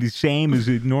fucking same as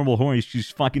a normal horse,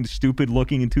 just fucking stupid,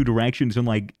 looking in two directions and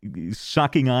like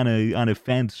sucking on a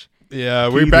fence. Yeah,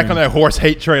 we're back on that horse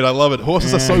hate train. I love it.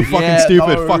 Horses are so fucking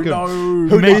stupid.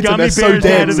 Who needs them? They're so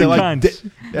dead. They're like,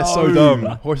 they're so dumb.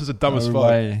 Horses are dumb as fuck.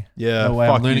 Way. Yeah, no way.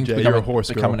 fuck I'm learning you, Jay. to You're a horse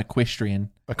girl. become an equestrian.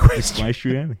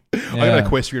 Equestrian? I got an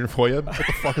equestrian for you. What the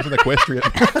fuck is an equestrian?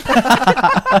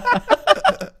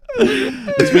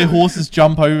 It's where horses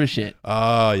jump over shit.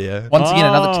 Oh, yeah. Once again,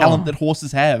 another talent that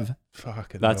horses have.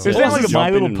 Fucking That's Is that like a My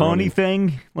Little and Pony running.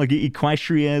 thing? Like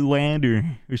Equestria Land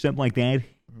or something like that?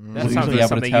 That sounds like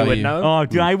something you would know. Oh,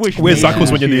 dude, I wish Where's Matt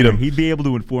Zuckles when you was need here. him? He'd be able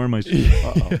to inform us.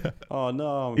 Oh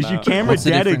no! Is your Matt. camera What's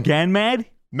the dead difference? again, Matt?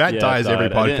 Matt Yeah, dies it every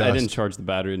died. podcast. I didn't charge the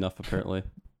battery enough, apparently.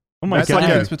 Oh my That's What's the god! like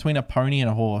difference between a pony and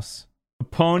a horse? A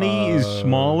pony is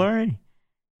smaller,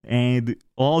 and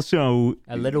also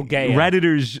A little gay.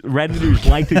 Redditors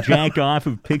like to jack off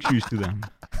of pictures to them.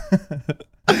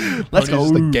 Let's Pony's go.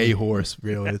 just a gay horse,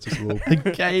 really. It's just a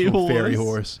little Gay little horse. fairy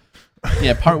horse.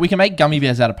 Yeah, we can make gummy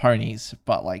bears out of ponies,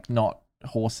 but like not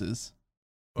horses.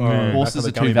 Yeah. Horses That's are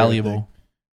the gummy too bear valuable. thing.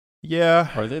 Yeah,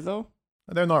 Are they though?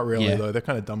 they're not really Yeah. though. They're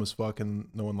kind of dumb as fuck, and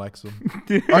no one likes them.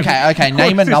 Okay.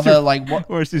 Name Horses another are- like what?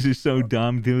 Horses are so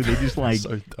dumb, dude. They just like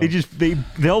So dumb.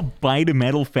 they'll bite a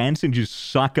metal fence and just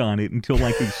suck on it until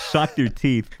like they suck their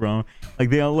teeth, bro.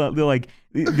 Like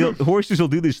horses will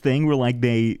do this thing where like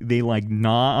they like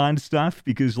gnaw on stuff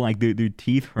because like their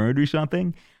teeth hurt or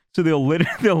something. So they'll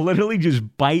literally just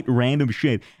bite random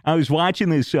shit. I was watching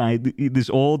this this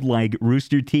old like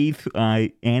Rooster Teeth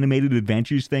animated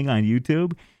adventures thing on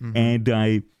YouTube, and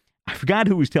I forgot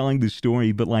who was telling this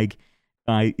story, but like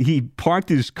he parked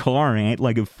his car at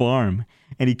like a farm,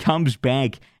 and he comes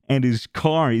back, and his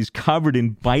car is covered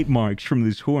in bite marks from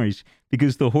this horse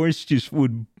because the horse just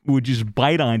would just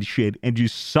bite on shit and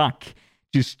just suck.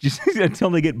 Just until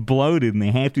they get bloated and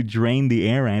they have to drain the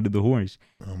air out of the horse.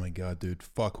 Oh my god, dude!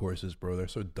 Fuck horses, bro. They're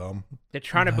so dumb. They're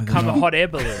trying to become a hot air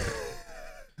balloon.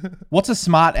 What's a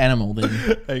smart animal then?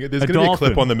 Hey, there's A gonna be a clip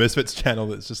dolphin. on the Misfits channel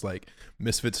that's just like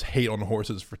Misfits hate on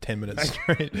horses for 10 minutes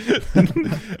straight. Have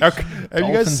you guys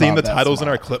Dolphins seen the aren't that titles in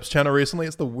our smart. clips channel recently?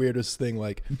 It's the weirdest thing.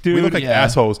 Like we Dude, look like yeah.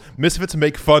 assholes. Misfits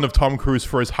make fun of Tom Cruise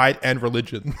for his height and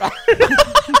religion.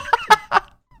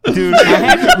 Dude,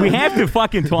 we have to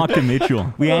fucking talk to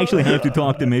Mitchell. We actually have to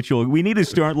talk to Mitchell. We need to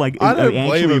start like I don't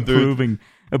blame actually him, dude.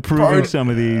 approving some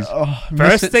of these.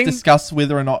 Misfits thing- discuss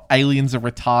whether or not aliens are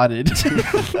retarded.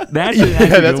 That's yeah,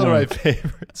 a that's good one of my one.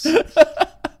 favorites.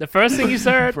 The first thing you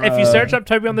search, if you search up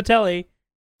Toby on the telly,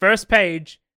 first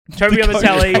page, Toby on the Coke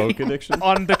telly Coke addiction.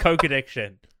 on the Coke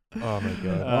addiction. Oh my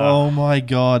god. Oh my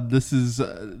god, this is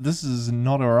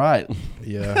not alright.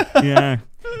 Yeah. Yeah.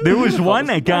 There was one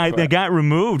that got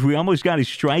removed. We almost got a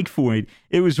strike for it.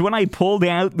 It was when I pulled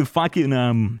out the fucking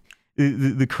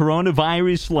the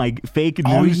coronavirus like fake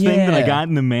news thing that I yeah. got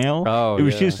in the mail. Oh, it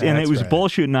was yeah. just and it That's was right.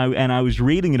 bullshit. And I was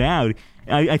reading it out.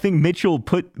 I think Mitchell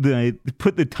put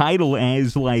the title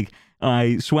as like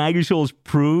Swagger Souls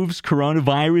proves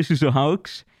coronavirus is a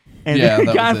hoax. And Yeah, it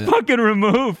that got was it. fucking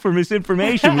removed for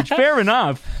misinformation, which fair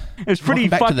enough. It's pretty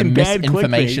Welcome back to the fucking bad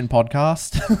misinformation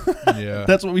podcast. Yeah.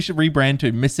 That's what we should rebrand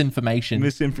to, misinformation.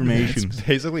 misinformation. It's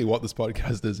basically what this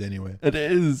podcast is anyway. It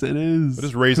is. We're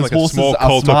just raising like 'Cause a horses small are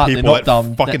cult smart, of they're people not that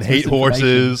dumb. fucking That's hate misinformation.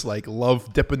 horses, like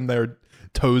love dipping their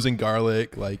toes in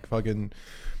garlic, like fucking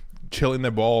chilling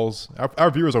their balls. Our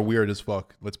viewers are weird as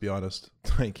fuck. Let's be honest.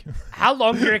 Like, How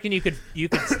long do you reckon you could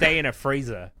stay in a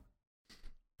freezer?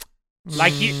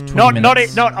 Like you, 20 not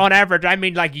minutes. on average. I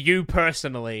mean, like you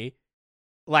personally,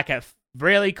 like a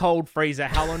really cold freezer.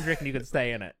 How long do you reckon you could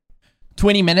stay in it?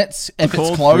 20 minutes if it's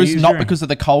Cold closed, freezer. not because of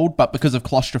the cold, but because of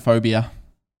claustrophobia.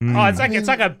 Oh, it's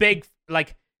like a big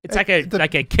it's like a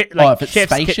if it's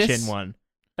chef's spacious? kitchen one.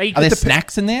 Like, Are there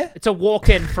snacks in there? it's a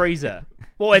walk-in freezer.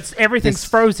 Well, it's everything's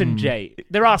frozen, Jay.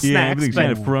 There are Yeah, snacks, everything's but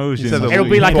kind of frozen. said that it'll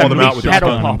be You like thaw a them out meat with your paddle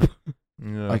tongue. pop.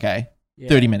 Yeah. Okay. Yeah.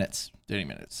 30 minutes. 30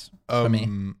 minutes. For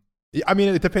me. Yeah, I mean,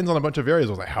 it depends on a bunch of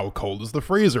variables, like how cold is the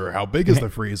freezer, how big is the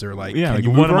freezer, like Yeah, can like you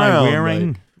what move am I around? wearing?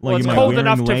 Like, Well, it's am I cold wearing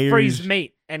enough to layers? freeze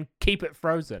meat and keep it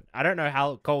frozen. I don't know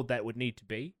how cold that would need to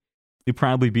be. It'd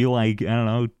probably be like, I don't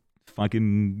know,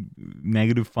 fucking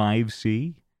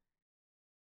 -5°C.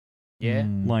 Yeah.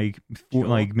 Like, Sure.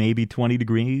 like maybe 20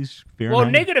 degrees Fahrenheit.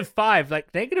 Well, -5,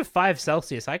 like -5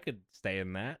 Celsius, I could stay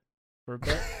in that for a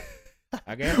bit.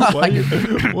 I guess.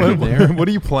 what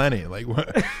are you planning? Like,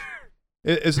 what?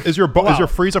 Is your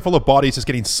freezer full of bodies just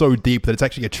getting so deep that it's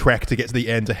actually a trek to get to the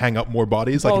end to hang up more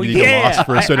bodies? Like, you need to last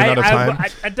for a certain amount of time?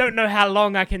 I don't know how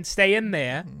long I can stay in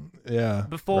there Yeah.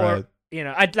 before,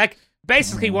 right. I'd like,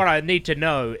 basically what I need to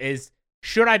know is,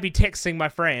 should I be texting my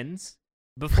friends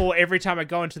before every time I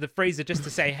go into the freezer just to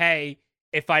say, hey,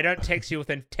 if I don't text you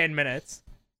within 10 minutes,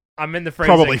 I'm in the freezer.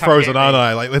 Probably come frozen, get me. aren't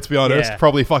I? Like, let's be honest. Yeah.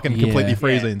 Probably fucking completely Yeah. Yeah,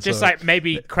 freezing. just so. like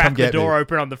maybe crack the get door me.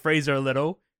 open on the freezer a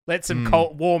little, let some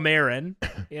cold, warm air in,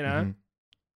 Mhm.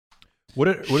 Would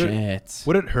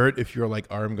it hurt if your like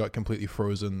arm got completely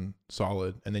frozen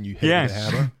solid and then you hit it with a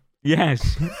Yes. hammer?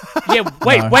 Yes. Yeah,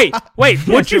 wait.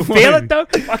 Would you it feel would. it though?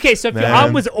 Okay, so if your Man,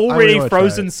 arm was I really already wanna try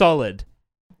frozen it. solid,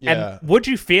 Yeah. and would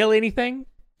you feel anything?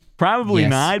 Probably Yes.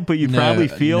 not, but you'd No, probably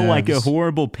feel like a nerves.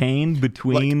 horrible pain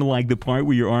between like the part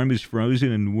where your arm is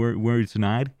frozen and where it's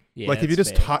not. Yeah, Like if you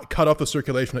that's just fair. cut off the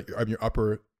circulation of your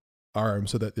upper arm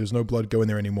so that there's no blood going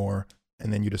there anymore,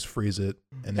 and then you just freeze it.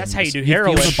 And That's then how you just- do You feel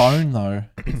heroin. the bone, though.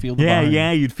 You feel the Yeah, bone.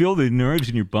 yeah, you'd feel the nerves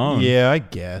in your bone. Yeah, I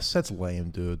guess that's lame,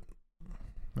 dude.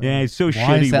 Yeah, it's so Why is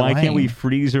shitty. that Why can't we lame?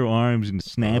 freeze our arms and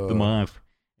snap them off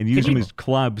and use them you- as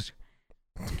clubs?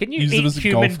 Can you Use them eat as a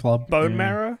human golf club. bone Yeah.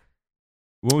 marrow?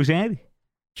 What was that?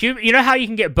 You know how you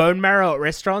can get bone marrow at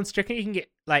restaurants? Do you reckon you can get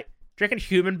do you reckon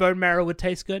human bone marrow would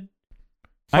taste good?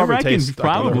 I Probably reckon tastes like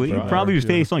probably bone marrow, probably just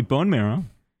yeah. tastes like bone marrow.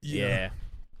 Yeah,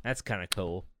 that's kind of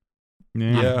cool.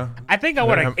 Yeah. I think I Yeah,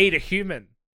 want I'm- to eat a human.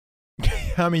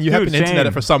 I mean, you have Dude, been hinting at it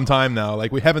same. for some time now.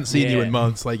 Like, we haven't seen you Yeah. in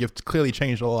months. Like, you've clearly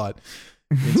changed a lot.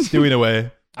 It's stewing away.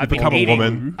 I've You've been become eating- a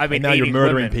woman. I've been and now you're eating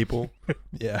murdering women. people.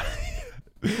 Yeah.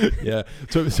 Yeah.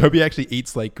 So Toby actually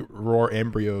eats, like, raw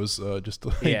embryos just to,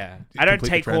 like, Yeah, I don't complete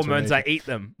take the hormones. I transformation. eat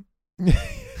them.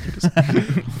 You just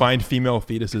find female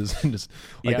fetuses and just,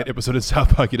 like Yeah. that episode of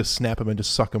South Park, you just snap them and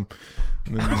just suck them.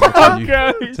 And then Oh,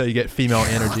 that's gross. how you get female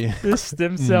energy. This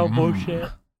stem cell bullshit.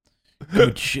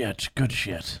 Good shit. Good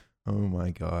shit. Oh,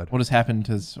 my God. What has happened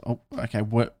is...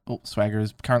 Swagger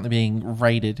is currently being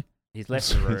raided. He's left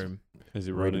the room. Is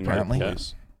he Rated running apparently. like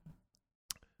place.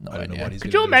 No I don't know idea. what he's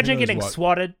Could gonna you do. imagine Who knows getting what?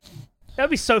 swatted? That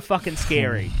would be so fucking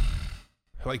scary.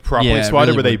 Like, properly Yeah, it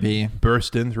swatted really where they would be.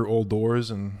 burst in through all doors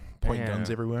and point Yeah. guns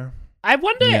everywhere. I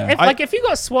wonder Yeah. if you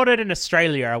got swatted in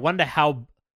Australia, I wonder how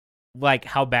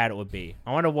bad it would be.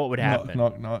 I wonder what would happen.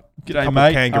 Knock. G'day, couple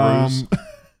mate. Kangaroos.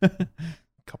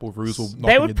 Couple of roos will knock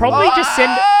They on would your probably door. just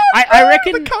send.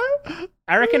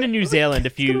 I reckon in New Zealand,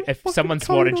 if someone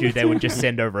swatted you, they would just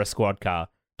send over a squad car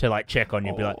to like check on you,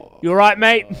 and be like, "You all right,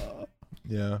 mate?"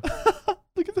 Yeah.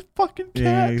 Look at the fucking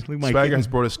Yeah, cat. look at my Swagger kid. has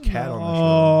brought his cat on the show.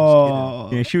 Oh.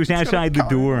 Yeah, she was outside the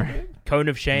door. Cone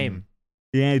of shame.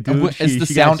 Yeah, And dude. is the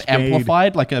she got sound spayed.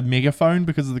 amplified like a megaphone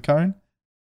because of the cone?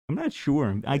 I'm not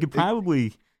sure. I could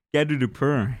probably get her to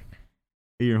purr.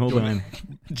 Here, hold wanna- on.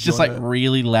 It's just You like wanna-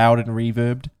 really loud and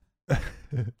reverbed.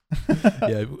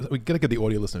 Yeah, we gotta get the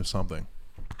audio listener something.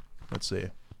 Let's see.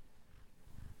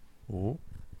 Oh.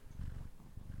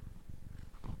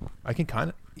 I can kind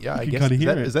of, yeah, I can guess. kinda Is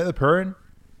hear that, it. is that the purring?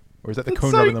 Or is that the It's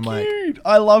cone so rubbing the mic? cute.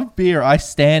 I love beer. I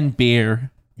stand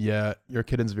beer. Yeah, your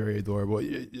kitten's very adorable.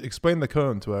 Explain the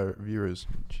cone to our viewers.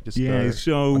 She just Yeah,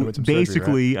 so underwent some surgery, right?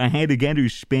 basically, I had to get her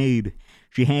spayed.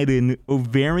 She had an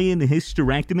ovarian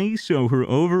hysterectomy, so her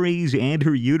ovaries and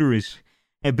her uterus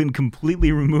have been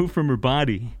completely removed from her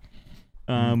body.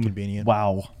 Convenient.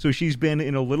 Wow. So she's been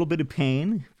in a little bit of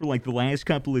pain for like the last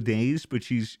couple of days, but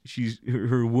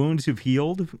her wounds have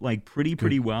healed like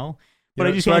pretty well. But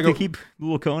I just have to keep the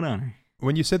little cone on her.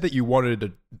 When you said that you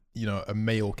wanted a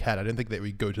male cat, I didn't think that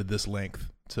we'd go to this length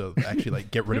to actually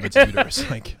like get rid of its uterus.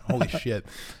 Like, holy shit.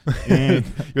 Yeah.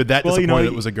 You're that Well, disappointed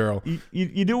it was a girl.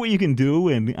 You do what you can do,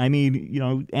 and I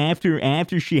mean,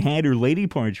 after she had her lady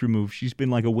parts removed, she's been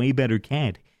like a way better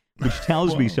cat. which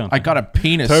tells me something. I got a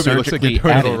penis Toby, looks like surgically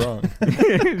you're doing it all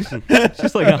added. wrong. It's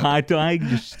just like a hot dog,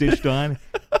 just stitched on.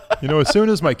 You know, as soon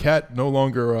as my cat no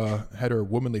longer had her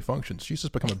womanly functions, she's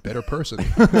just become a better person.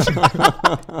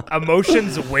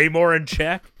 Emotions way more in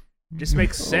check. Just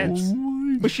makes sense.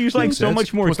 But she's like so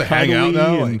much more supposed to hang out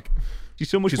cuddly now. and Like, she's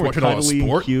so much she's more watching all the cuddly and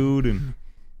sport? cute, and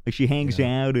like she hangs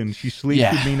out and she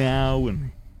sleeps with me now,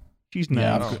 and she's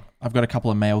Yeah, nice. I've got a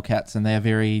couple of male cats, and they're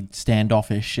very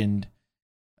standoffish, and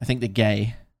I think they're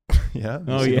gay. yeah.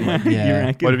 Oh You see them, yeah, like- Yeah. you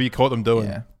reckon? What have you caught them doing?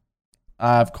 Yeah,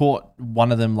 I've caught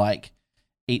one of them like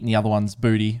eating the other one's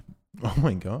booty, Oh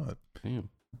my god. Damn.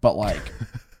 but like,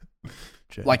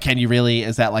 Jay. can you really?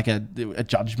 Is that like a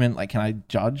judgment? Like, can I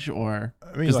judge or I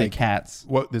mean, because they're like, cats?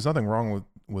 there's nothing wrong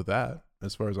with that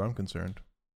as far as I'm concerned.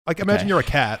 Like, imagine Okay. you're a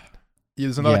cat.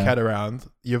 There's another Yeah. cat around.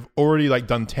 You've already like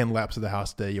done 10 laps of the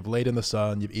house today. You've laid in the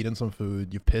sun. You've eaten some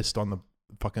food. You've pissed on the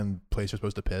fucking place you're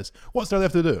supposed to piss. What's there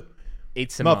left to do?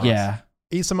 Eat some Nothing. ass.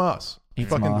 Yeah. Eat some ass. Eat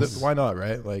some Fucking ass. why not,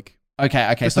 right? Like,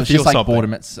 Okay. Just So to it's just feel like something.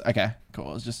 boredom. It's okay.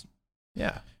 Cool. It's just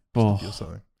yeah. oh, Feel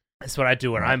something. That's what I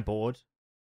do when I'm bored.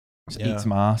 just Yeah. eat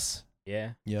some ass.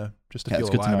 Yeah. Yeah. Just to Okay, feel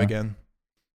it's good to alive know. again.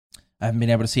 I haven't been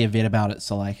able to see a vet about it,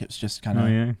 so like it's just kind of Oh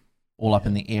yeah. all up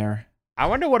in the air. I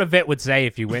wonder what a vet would say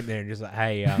if you went there and just like,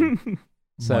 hey,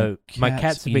 so my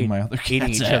cat's eating been my other eating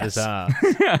cat's each other's ass.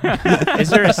 ass. Is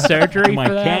there a surgery My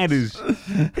for that? cat is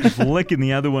licking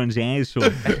the other one's asshole.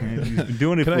 She's been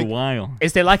doing it Can for I- a while.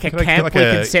 Is there like a Can I get camp like we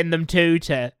a- can send them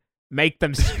to make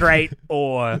them straight,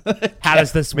 or how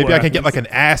does this work? Maybe I can get like an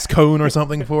ass cone or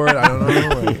something for it. I don't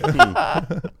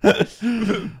know.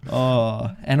 Like,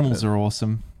 Oh, animals are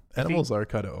awesome. animals are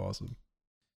kind of awesome.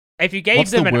 If you gave What's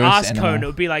them the an worst ass cone, animal? it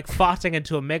would be like farting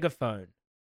into a megaphone.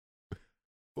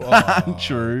 Oh,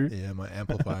 True. Yeah, might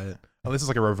amplify it. Unless it's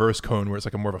like a reverse cone where it's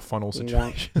like a more of a funnel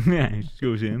situation. Yeah, it just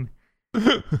goes in.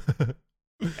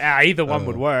 Either one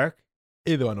would work,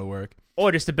 Either one will work.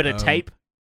 or just a bit of tape.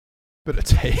 Bit of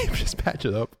tape, just patch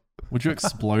it up. Would you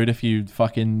explode if you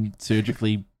fucking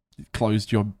surgically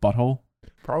closed your butthole?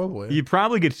 Probably. You'd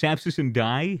probably get sepsis and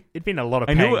die. It'd been a lot of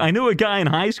I pain. knew a guy in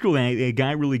high school, a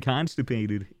guy really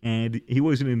constipated, and he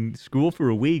wasn't in school for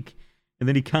a week. And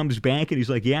then he comes back and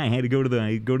he's like, "Yeah, I had to go to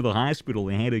the hospital.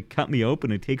 They had to cut me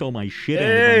open and take all my shit out of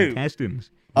my Ew. intestines."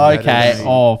 That Okay. is-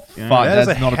 Oh fuck. Yeah. That is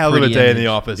That's a not hell of a pretty day in the image.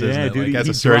 office, isn't Yeah, it? dude. Like, as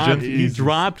a dropped-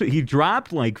 surgeon. he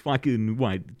dropped like fucking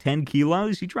what, 10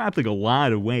 kilos? He dropped like a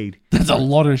lot of weight. That's a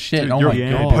lot of shit. Dude, oh your my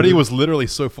yeah, god. buddy was literally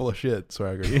so full of shit,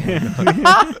 Swagger. He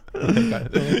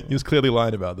was clearly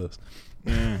lying about this.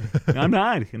 Yeah. I'm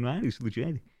not. He's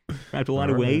legit. Dropped a lot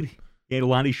of Alright. weight. He had a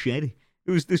lot of shit.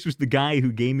 This was the guy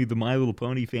who gave me the My Little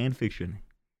Pony fan fiction.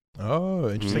 Oh,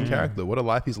 interesting Yeah. character. What a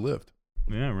life he's lived.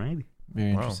 Yeah, right.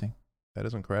 Very Wow. interesting. That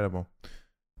is incredible.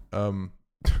 To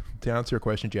answer your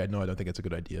question, Jad, no, I don't think it's a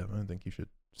good idea. I don't think you should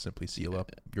simply seal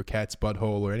up your cat's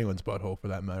butthole or anyone's butthole for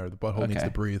that matter. The butthole needs Okay.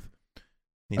 to breathe.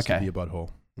 Needs to Okay. be a butthole.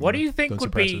 What do know, you think don't would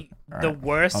suppress be it. the Alright.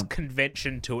 worst I'll-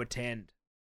 convention to attend?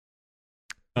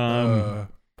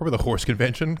 Probably the horse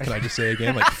convention. Can I just say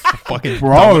again? Like fucking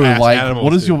Bro, dumbass like, animals,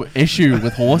 what is dude. your issue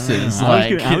with horses?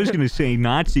 I was gonna say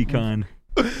NaziCon.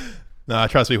 Nah,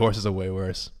 trust me, horses are way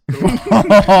worse.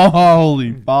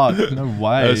 Holy fuck! No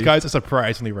way. Those guys are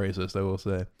surprisingly racist, I will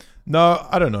say. No,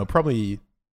 I don't know. Probably,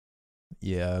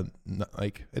 yeah.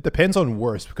 Like, it depends on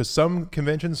worse, because some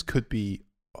conventions could be,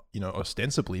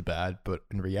 ostensibly bad, but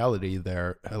in reality,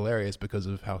 they're hilarious because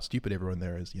of how stupid everyone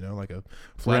there is. Like a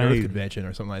flat Earth Right. convention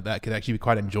or something like that could actually be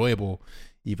quite enjoyable,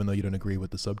 even though you don't agree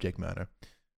with the subject matter.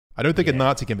 I don't think a Yeah.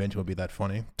 Nazi convention would be that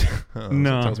funny.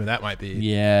 No. It tells me that might be kind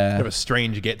Yeah. of a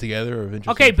strange get together of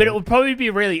interesting. Okay, but it folk. would probably be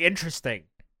really interesting.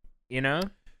 Yeah,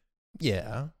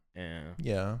 Yeah.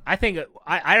 yeah. I think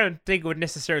I don't think it would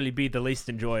necessarily be the least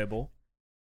enjoyable,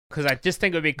 because I just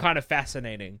think it would be kind of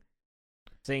fascinating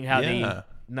seeing how Yeah. the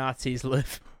Nazis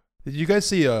live. Did you guys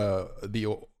see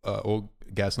the old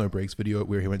Gas No Breaks video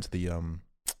where he went to the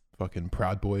fucking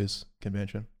Proud Boys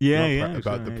convention? Yeah, You know, yeah.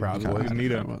 about the Proud Boys. Boys.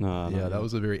 Meetup. No, Yeah, that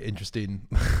was a very interesting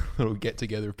little get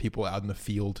together of people out in the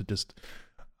field to just,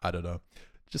 I don't know.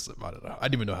 I don't know. I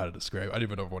don't even know how to describe. I don't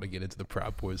even know if I want to get into the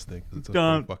Proud Boys thing. 'Cause it's a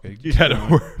Don't. fucking Just can of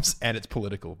don't. worms and it's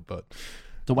political. But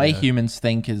The way Yeah. humans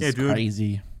think is Yeah, dude.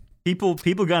 crazy.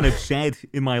 People got upset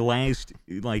in my last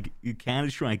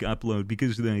Counter-Strike upload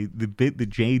because of the bit that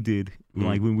Jay did,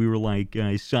 like when we were like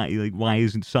why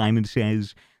isn't Simon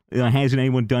Says? Hasn't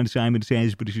anyone done Simon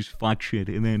Says? But it's just fuck shit.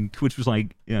 And then Twitch was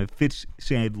like, Fitz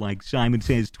said like Simon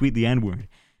Says tweet the N-word.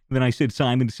 And then I said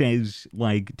Simon Says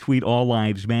like tweet all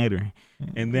lives matter.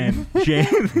 And then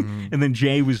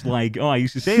Jay was like, oh, I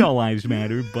used to say all lives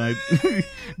matter, but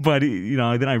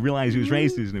then I realized it was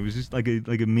racist and it was just like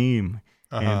a meme.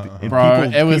 And Bro,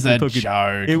 people- it was people a took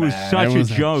joke. It was man. such It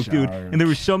was a joke, dude. And there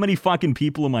were so many fucking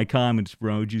people in my comments,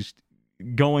 bro, just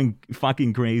going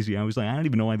fucking crazy. I was like, I don't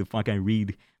even know why the fuck I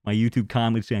read my YouTube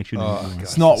comment section anymore.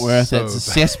 It's not worth so it. It's a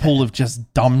bad. cesspool of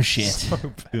just dumb shit.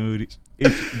 Dude.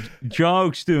 It's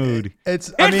jokes, dude. It's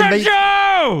a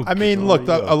joke! I mean, look,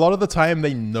 a lot of the time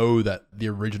they know that the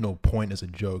original point is a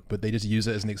joke, but they just use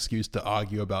it as an excuse to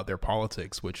argue about their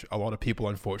politics, which a lot of people,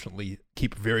 unfortunately,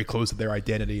 keep very close to their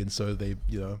identity, and so they,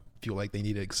 feel like they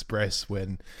need to express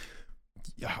when...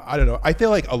 I don't know. I feel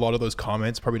like a lot of those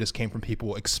comments probably just came from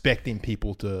people expecting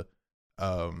people to,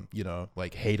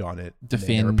 like hate on it.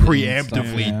 Defend and and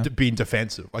preemptively stuff, yeah. being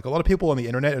defensive. Like a lot of people on the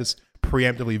internet is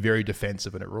preemptively very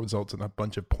defensive, and it results in a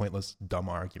bunch of pointless, dumb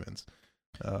arguments.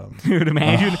 Dude,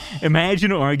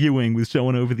 imagine arguing with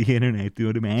someone over the internet,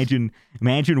 dude. Imagine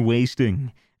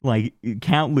wasting like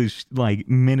countless like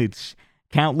minutes,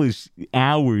 countless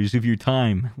hours of your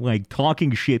time, like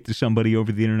talking shit to somebody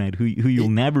over the internet who you'll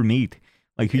never meet,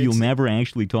 like who you'll never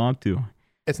actually talk to.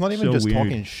 It's not even So just weird.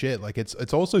 talking shit. Like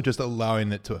it's also just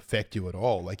allowing it to affect you at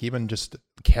all. Like even just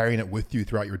carrying it with you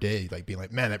throughout your day. Like being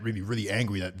like, man, that made me really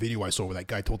angry. That video I saw where that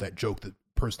guy told that joke that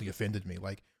personally offended me.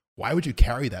 Like, why would you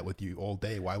carry that with you all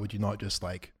day? Why would you not just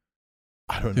like,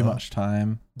 I don't know. Too much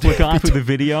time. Click off of the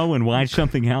video and watch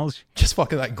something else. Just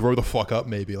fucking like grow the fuck up,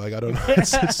 maybe. Like I don't know.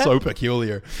 It's so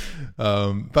peculiar.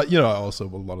 But also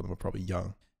a lot of them are probably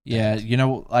young. Yeah,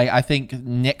 I think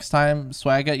next time,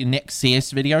 Swagger, your next CS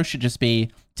video should just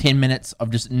be 10 minutes of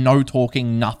just no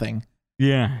talking, nothing.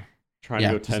 Yeah. Trying Yeah,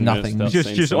 to go just 10 nothing. minutes.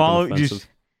 Just all just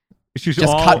it's just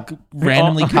all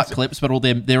randomly all- cut clips, but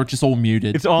they're just all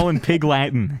muted. It's all in pig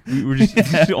Latin. We're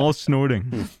just all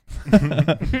snorting.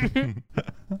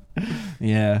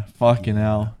 Yeah, fucking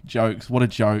hell. Jokes. What are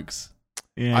jokes?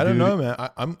 Yeah, I don't dude. know, man.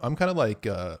 I'm kind of like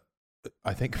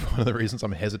I think one of the reasons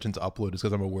I'm hesitant to upload is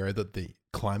because I'm aware that the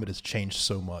climate has changed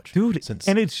so much, Dude, Since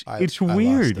and it's I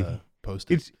weird. last,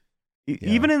 posted. It's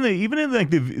even in like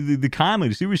the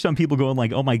comments, there were some people going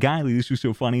like, "Oh my god, this was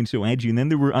so funny and so edgy," and then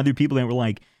there were other people that were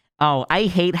like, "Oh, I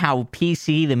hate how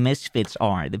PC the Misfits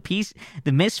are.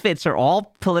 The Misfits are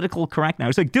all political correct now."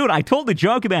 It's like, dude, I told the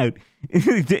joke about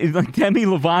like Demi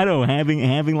Lovato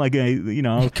having like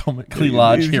a Comically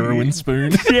large heroin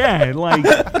spoon. yeah,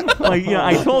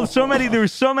 I told there were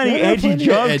so many edgy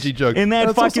jokes in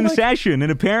that fucking session,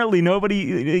 and apparently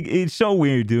nobody. It's so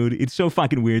weird, dude. It's so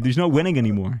fucking weird. There's no winning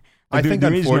anymore. I think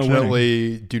there is no winning.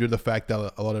 unfortunately, due to the fact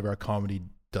that a lot of our comedy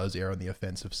does err on the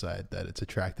offensive side, that it's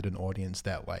attracted an audience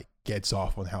that like gets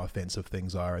off on how offensive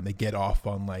things are, and they get off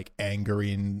on like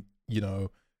angering,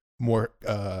 more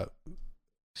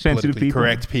sensitive politically people.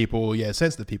 correct people. Yeah,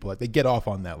 sensitive people. Like they get off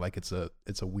on that. Like it's a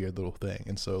weird little thing.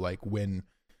 And so like when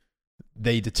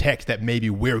they detect that maybe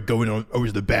we're going over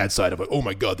to the bad side of like, oh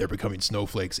my god, they're becoming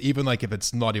snowflakes, even like if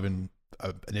it's not even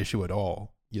an issue at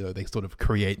all. They sort of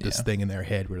create this thing in their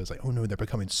head where it's like, oh no, they're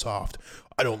becoming soft.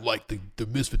 I don't like the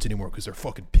Misfits anymore because they're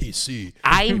fucking PC.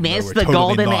 I miss we're the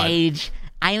totally golden not. age.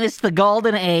 I miss the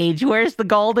golden age. Where's the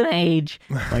golden age?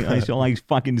 Like I saw like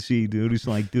fucking see, dude. It's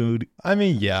like, dude. I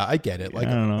mean, yeah, I get it. Like,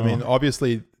 I don't know. I mean,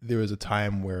 obviously there was a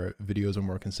time where videos were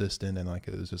more consistent and like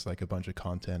it was just like a bunch of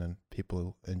content and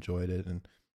people enjoyed it. And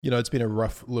it's been a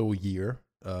rough little year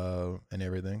and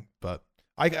everything, but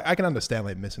I can understand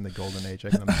like missing the golden age.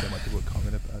 I can understand why people would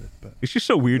comment about it, but It's just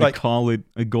so weird Like- to call it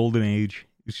a golden age.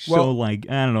 It's so Well- like,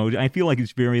 I don't know. I feel like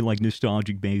it's very like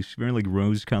nostalgic based, very like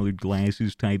rose-colored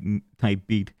glasses type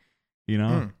beat.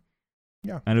 yeah,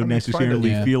 I don't mean, it's fine to-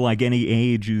 necessarily Yeah. feel like any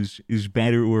age is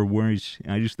better or worse.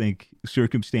 I just think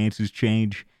circumstances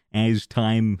change as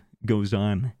time goes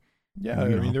on. Yeah, I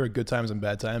you know. mean, there are good times and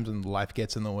bad times, and life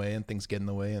gets in the way, and things get in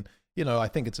the way, and I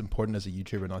think it's important as a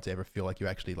YouTuber not to ever feel like you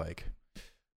actually like,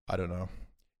 I don't know,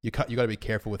 you got to be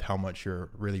careful with how much you're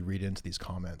really reading into these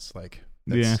comments. Like,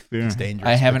 Yeah, fair. it's dangerous.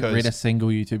 I haven't because, read a single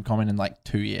YouTube comment in like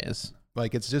 2 years.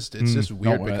 like it's just Mm. just Not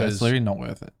weird worth it. It's because literally not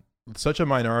worth it. such a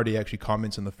minority actually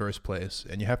comments in the first place,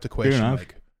 and you have to question enough.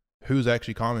 like who's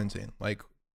actually commenting, like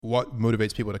what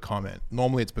motivates people to comment.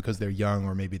 Normally, it's because they're young,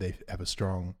 or maybe they have a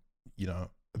strong,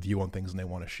 view on things and they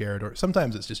want to share it, or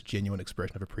sometimes it's just genuine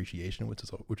expression of appreciation, which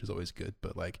is always good.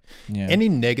 But like Yeah. any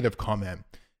negative comment,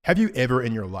 have you ever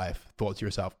in your life thought to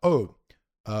yourself, oh,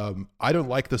 I don't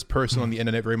like this person on the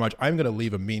internet very much, I'm gonna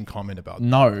leave a mean comment about them?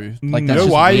 No. Like, You that's You know just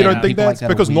why you weird. don't think People like that? that are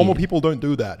Because normal weird. people don't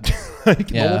do that. Like,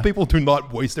 Yeah. normal people do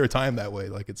not waste their time that way.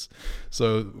 Like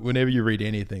so whenever you read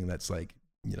anything that's like,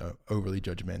 overly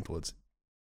judgmental, it's,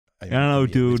 I don't know,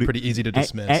 it's dude. pretty easy to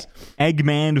dismiss.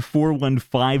 Eggman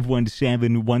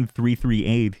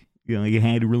 415171338. He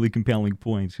had really compelling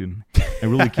points, and I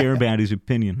really care about his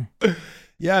opinion.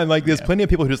 Yeah, and like there's plenty of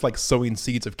people who just like sowing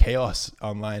seeds of chaos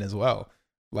online as well.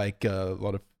 Like a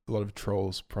lot of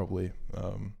trolls probably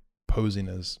posing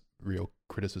as real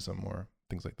criticism or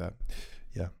things like that.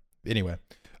 Yeah. Anyway,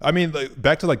 I mean, like,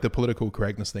 back to like the political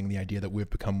correctness thing, the idea that we've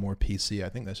become more PC. I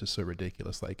think that's just so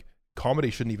ridiculous. Like, comedy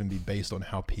shouldn't even be based on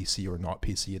how PC or not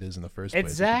PC it is in the first place.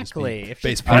 Exactly.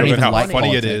 Based purely on how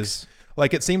funny it is.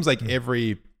 Like, it seems like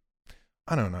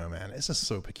I don't know, man. It's just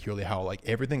so peculiar how like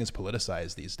everything is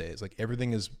politicized these days. Like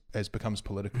everything becomes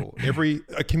political.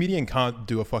 A comedian can't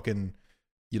do a fucking,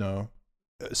 a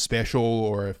special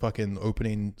or a fucking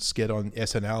opening skit on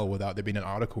SNL without there being an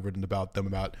article written about them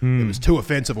about it was too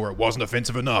offensive or it wasn't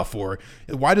offensive enough or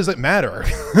why does it matter?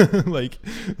 Like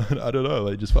I don't know.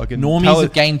 Like just fucking normies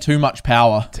have gained too much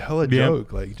power. Tell a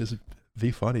joke. Like just be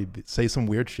funny. Say some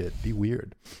weird shit. Be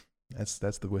weird. That's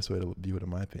the best way to view it, in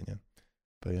my opinion.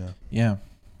 But yeah,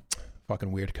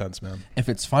 fucking weird cunts, man. If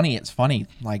it's funny, it's funny.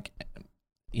 Like,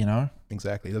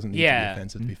 exactly. It doesn't need to be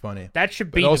offensive to be funny. That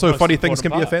should be. But also, funny things can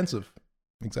part. be offensive.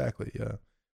 Exactly. Yeah.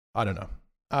 I don't know.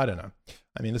 I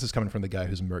mean, this is coming from the guy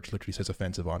whose merch literally says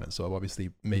offensive on it, so I've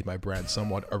obviously made my brand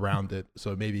somewhat around it.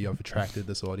 So maybe I've attracted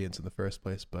this audience in the first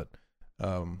place. But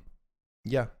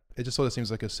yeah, it just sort of seems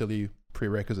like a silly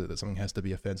prerequisite that something has to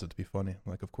be offensive to be funny.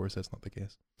 Like, of course, that's not the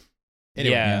case.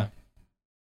 Anyway, yeah.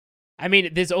 I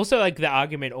mean, there's also like the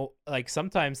argument, like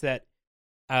sometimes that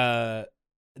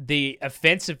the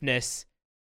offensiveness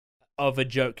of a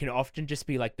joke can often just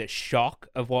be like the shock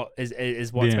of what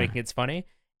is what's making it funny.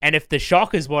 And if the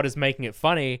shock is what is making it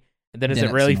funny, then is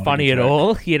it really funny at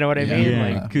all? You know what I mean?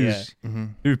 Yeah, because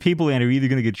there are people that are either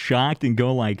going to get shocked and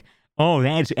go like, oh,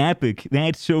 that's epic.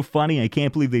 That's so funny. I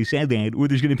can't believe they said that. Or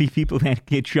there's going to be people that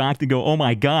get shocked and go, oh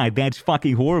my God, that's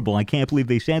fucking horrible. I can't believe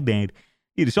they said that.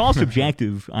 It's all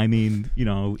subjective. I mean,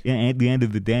 at the end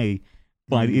of the day.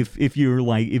 But if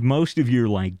most of your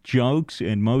like jokes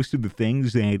and most of the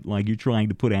things that like you're trying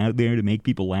to put out there to make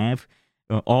people laugh,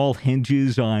 all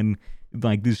hinges on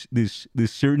like this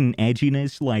certain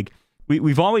edginess. Like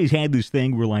we've always had this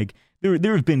thing where like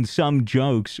there have been some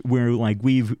jokes where like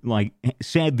we've like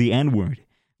said the N-word.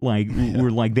 Like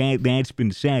we're like that's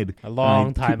been said a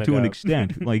long time ago to an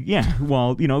extent. Like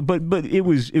well but it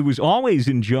was always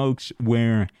in jokes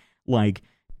where like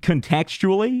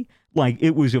contextually like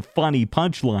it was a funny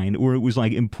punchline or it was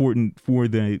like important for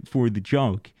the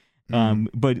joke.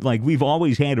 But like we've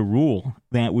always had a rule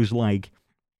that was like,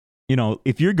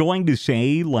 if you're going to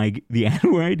say like the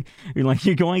N-word or like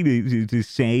you're going to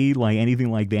say like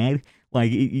anything like that, like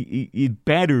it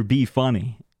better be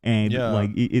funny. And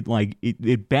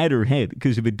it better hit,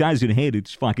 because if it doesn't hit,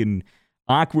 it's fucking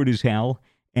awkward as hell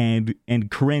and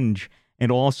cringe,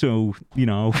 and also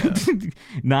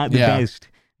not the best.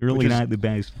 Really not the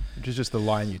best. Which is just the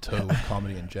line you toe with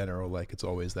comedy in general. Like it's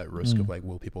always that risk of like,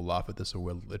 will people laugh at this or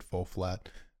will it fall flat?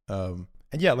 And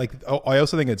yeah, like I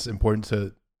also think it's important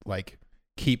to like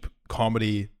keep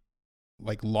comedy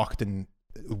like locked in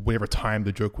whatever time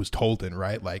the joke was told in,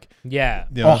 right? Like,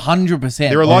 100%.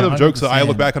 There are a lot of jokes that I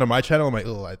look back on my channel, I'm like,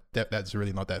 oh, that's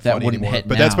really not that funny anymore.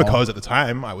 But that's because at the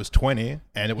time I was 20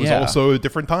 and it was also a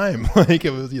different time. Like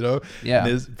it was,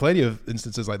 there's plenty of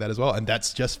instances like that as well. And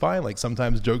that's just fine. Like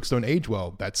sometimes jokes don't age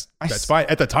well. That's fine.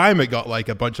 At the time it got like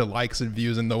a bunch of likes and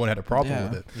views and no one had a problem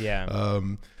with it. Yeah.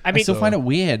 I still find it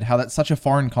weird how that's such a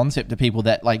foreign concept to people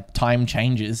that like time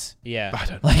changes. Yeah. I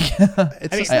don't know. Like,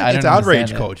 it's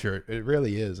outrage culture. It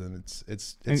really is. And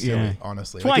it's silly,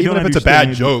 honestly. Like, even if it's a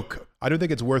bad joke, I don't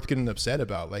think it's worth getting upset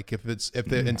about. Like if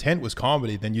the intent was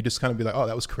comedy, then you just kind of be like, oh,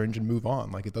 that was cringe and move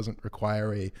on. Like it doesn't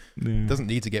require it doesn't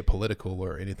need to get political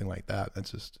or anything like that.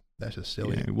 That's just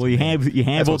silly. Yeah. Well, you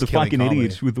have all the fucking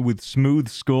idiots with smooth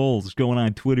skulls going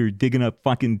on Twitter digging up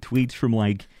fucking tweets from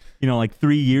like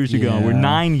 3 years ago or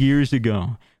 9 years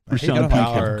ago for some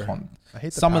people.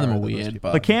 Some of them are weird,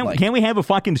 but can't we have a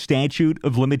fucking statute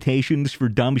of limitations for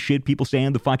dumb shit people say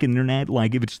on the fucking internet?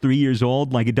 Like if it's 3 years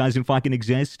old, like it doesn't fucking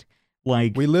exist.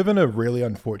 Like we live in a really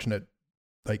unfortunate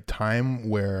like time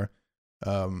where,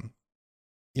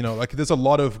 like there's a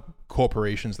lot of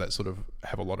corporations that sort of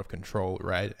have a lot of control,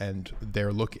 right? And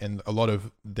and a lot of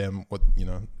them,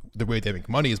 the way they make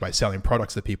money is by selling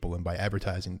products to people and by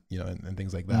advertising, and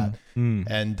things like that.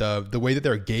 And the way that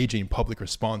they're gauging public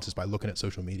response is by looking at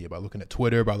social media, by looking at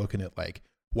Twitter, by looking at like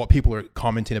what people are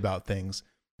commenting about things.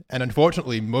 And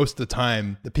unfortunately, most of the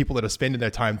time, the people that are spending their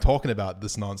time talking about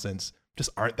this nonsense just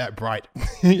aren't that bright,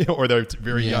 or they're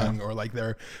very young, or like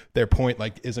their point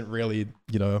like isn't really,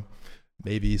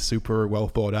 maybe super well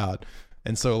thought out.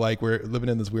 And so like we're living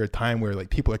in this weird time where like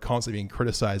people are constantly being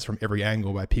criticized from every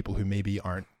angle by people who maybe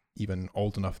aren't even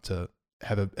old enough to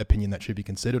have an opinion that should be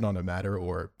considered on a matter,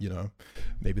 or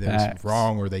maybe they're just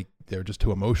wrong, or they're just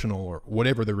too emotional, or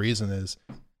whatever the reason is.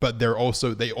 But they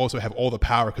also have all the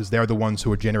power because they're the ones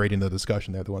who are generating the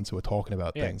discussion. They're the ones who are talking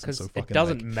about things. Because so it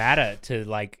doesn't matter to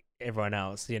like everyone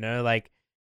else, like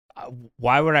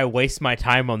why would I waste my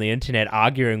time on the internet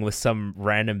arguing with some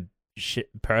random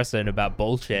person about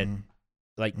bullshit?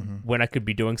 When I could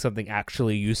be doing something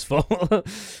actually useful. Or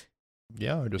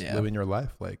just living your life,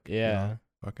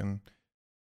 fucking.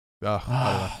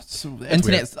 So the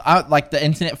internet's the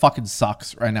internet fucking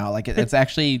sucks right now. Like it's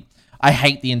actually, I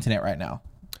hate the internet right now.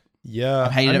 Yeah,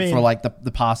 I've hated it for like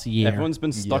the past year. Everyone's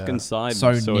been stuck inside, so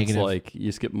it's negative. like you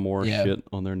just get more shit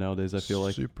on there nowadays. I feel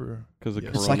like super because of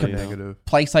it's like a negative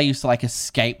place I used to like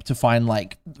escape to find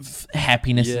like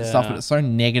happiness and stuff, but it's so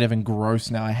negative and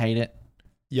gross now. I hate it.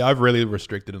 Yeah, I've really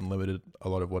restricted and limited a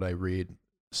lot of what I read.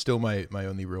 Still, my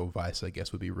only real vice, I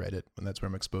guess, would be Reddit, and that's where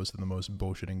I'm exposed to the most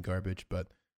bullshit and garbage. But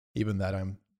even that,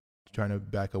 I'm trying to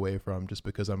back away from, just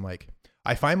because I'm like,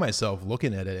 I find myself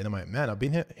looking at it and I'm like, man, I've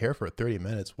been here for 30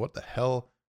 minutes. What the hell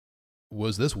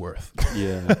was this worth?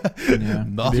 Yeah.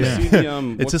 Nothing. Yeah.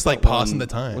 It's just like passing the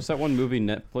time. What's that one movie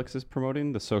Netflix is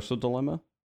promoting? The Social Dilemma?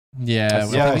 Yeah.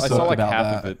 I saw like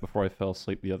half of it before I fell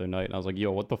asleep the other night, and I was like,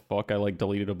 yo, what the fuck? I like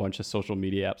deleted a bunch of social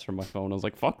media apps from my phone. I was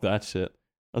like, fuck that shit.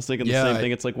 I was thinking the same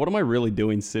thing. It's like, what am I really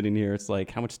doing sitting here? It's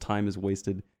like, how much time is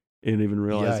wasted? I didn't even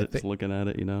realize it. Just looking at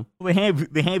it, Well,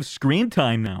 they have screen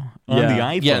time now on the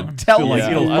iPhone. Yeah, tell so, like,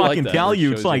 it'll fucking tell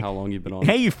you. It's like, how long you've been on.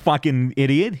 Hey, you fucking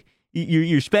idiot!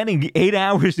 You're spending 8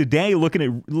 hours a day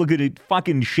looking at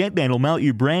fucking shit that'll melt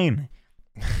your brain.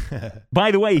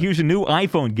 By the way, here's a new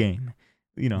iPhone game.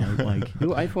 Like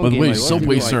new iPhone by the game. way,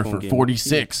 Subway Surfer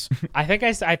 46. I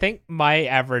think my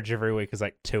average every week is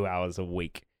like 2 hours a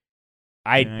week.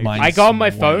 I Mine's go on my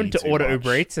phone to way too order much.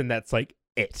 Uber Eats, and that's like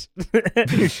it.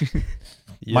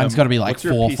 Mine's got to be like What's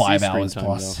your 4 or PC 5 screen hours time,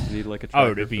 plus. though? You need like a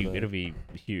tracker it'll for be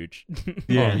huge.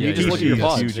 You just look at your PC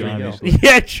pods. is There you go. obviously.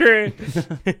 Yeah, true.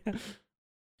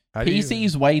 PC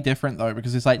is way different though,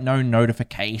 because there's like no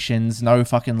notifications, no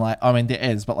fucking there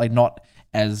is, but like not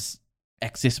as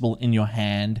accessible in your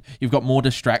hand. You've got more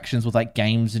distractions with like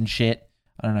games and shit.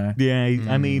 I don't know.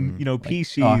 Yeah, I mean,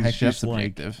 PC is actually, just that's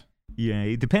like, subjective. yeah,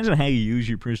 it depends on how you use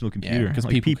your personal computer. Because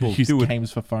like, people use do it.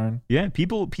 games for phone. Yeah,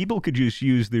 people could just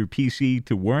use their PC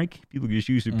to work. People could just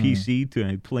use their PC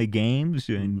to play games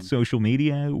and social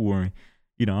media, or,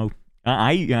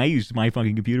 I use my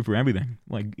fucking computer for everything.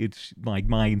 Like, it's like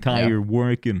my entire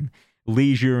work and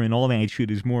leisure and all that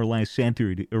shit is more or less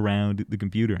centered around the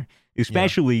computer.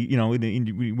 Especially,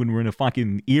 when we're in a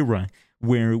fucking era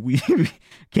where we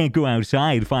can't go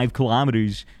outside 5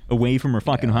 kilometers away from our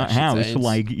fucking house. So,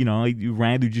 like, I'd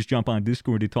rather just jump on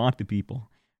Discord to talk to people,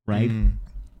 right?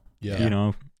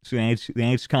 Yeah. So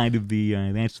that's kind of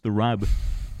that's the rub.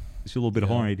 It's a little bit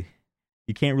hard.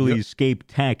 You can't really escape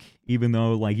tech, even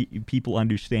though like people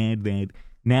understand that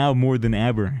now more than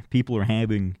ever, people are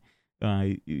having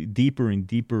deeper and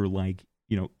deeper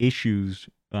issues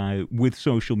with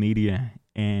social media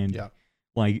and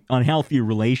like unhealthy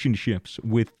relationships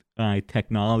with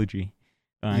technology.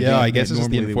 I guess it's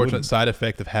just the unfortunate side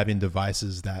effect of having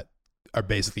devices that are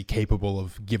basically capable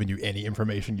of giving you any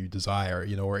information you desire.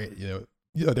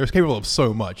 They're capable of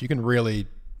so much. You can really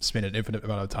spend an infinite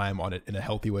amount of time on it in a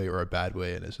healthy way or a bad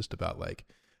way, and it's just about like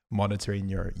monitoring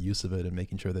your use of it and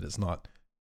making sure that it's not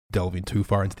delving too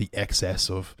far into the excess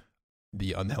of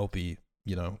the unhealthy,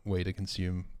 way to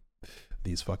consume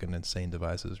these fucking insane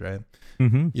devices, right?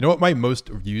 Mm-hmm. You know what my most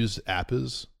used app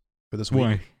is for this week?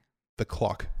 What? The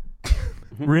clock.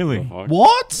 Really?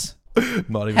 What?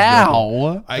 Not even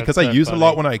How? Because I use it a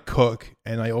lot when I cook,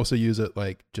 and I also use it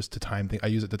like just to time things. I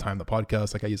use it to time the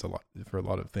podcast. Like I use it a lot for a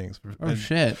lot of things.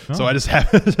 Shit. So I just have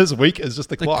this week is just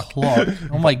the clock.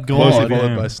 Oh my Closely god.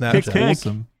 followed by Snapchat. Tick-tock.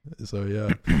 Awesome. So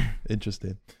yeah,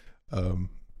 interesting.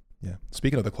 Yeah.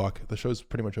 Speaking of the clock, the show's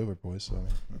pretty much over, boys. So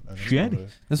Shit.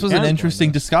 This was an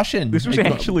interesting discussion. This was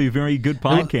actually a very good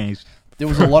podcast. There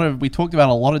was a lot of, we talked about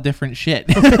a lot of different shit.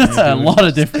 A lot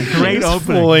of different Great shit. opening.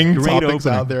 Flowing Great topics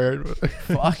opening. out there.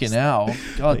 Fucking hell.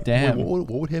 God Like, damn. What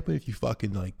would happen if you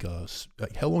fucking like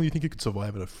how long do you think you could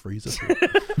survive in a freezer?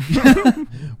 Can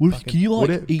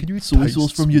you eat soy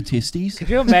sauce from your testes? Could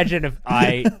you imagine if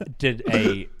I did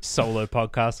a solo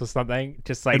podcast or something?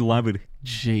 Just I like love it.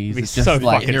 Jeez, Be it's just so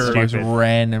like fucking the most stupid.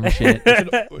 random shit.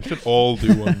 We should all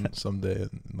do one someday.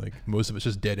 And, like most of it's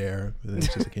just dead air. And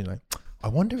it's just like, I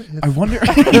wonder if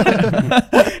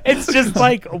it's just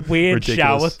like weird Ridiculous.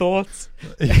 shower thoughts.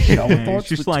 It's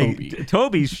just like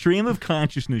Toby's stream of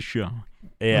consciousness show.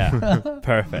 Yeah,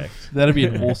 perfect. That'd be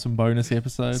an awesome bonus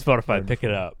episode. Spotify, pick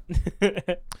it up.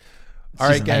 All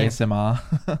right, gang. ASMR.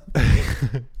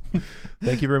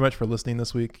 Thank you very much for listening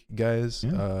this week, guys.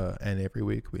 Yeah. And every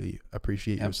week we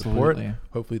appreciate your Absolutely. support.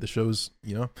 Hopefully the show's,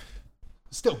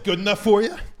 still good enough for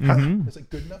you. Mhm. Is it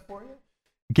good enough for you?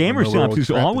 Gamersubs is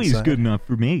trapped always inside. good enough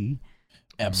for me.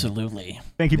 Absolutely.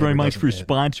 Thank you very Never much for doesn't hit.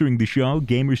 sponsoring the show.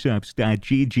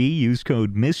 Gamersubs.gg. Use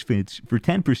code Misfits for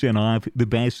 10% off the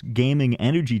best gaming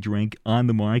energy drink on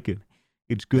the market.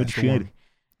 It's good That's the shit. one.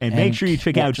 And make sure you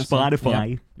check out watch us on-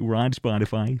 Spotify. We're on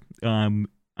Spotify.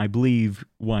 I believe,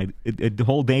 the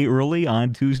whole day early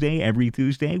on Tuesday, every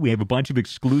Tuesday. We have a bunch of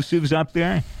exclusives up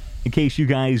there. In case you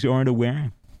guys aren't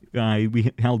aware,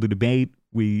 we held a debate.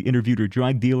 We interviewed a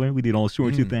drug dealer. We did all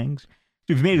sorts of things.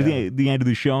 So if you've made it to the end of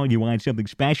the show and you want something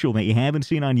special that you haven't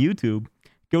seen on YouTube,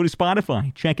 go to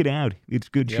Spotify. Check it out. It's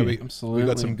good shit. We Absolutely.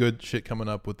 got some good shit coming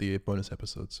up with the bonus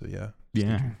episodes. So stay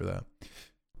Yeah. tuned for that.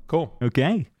 Cool.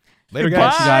 Okay. Later, Goodbye.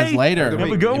 guys. Catch you guys later. Have a Have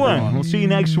a week, good one. everyone. We'll see you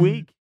next week.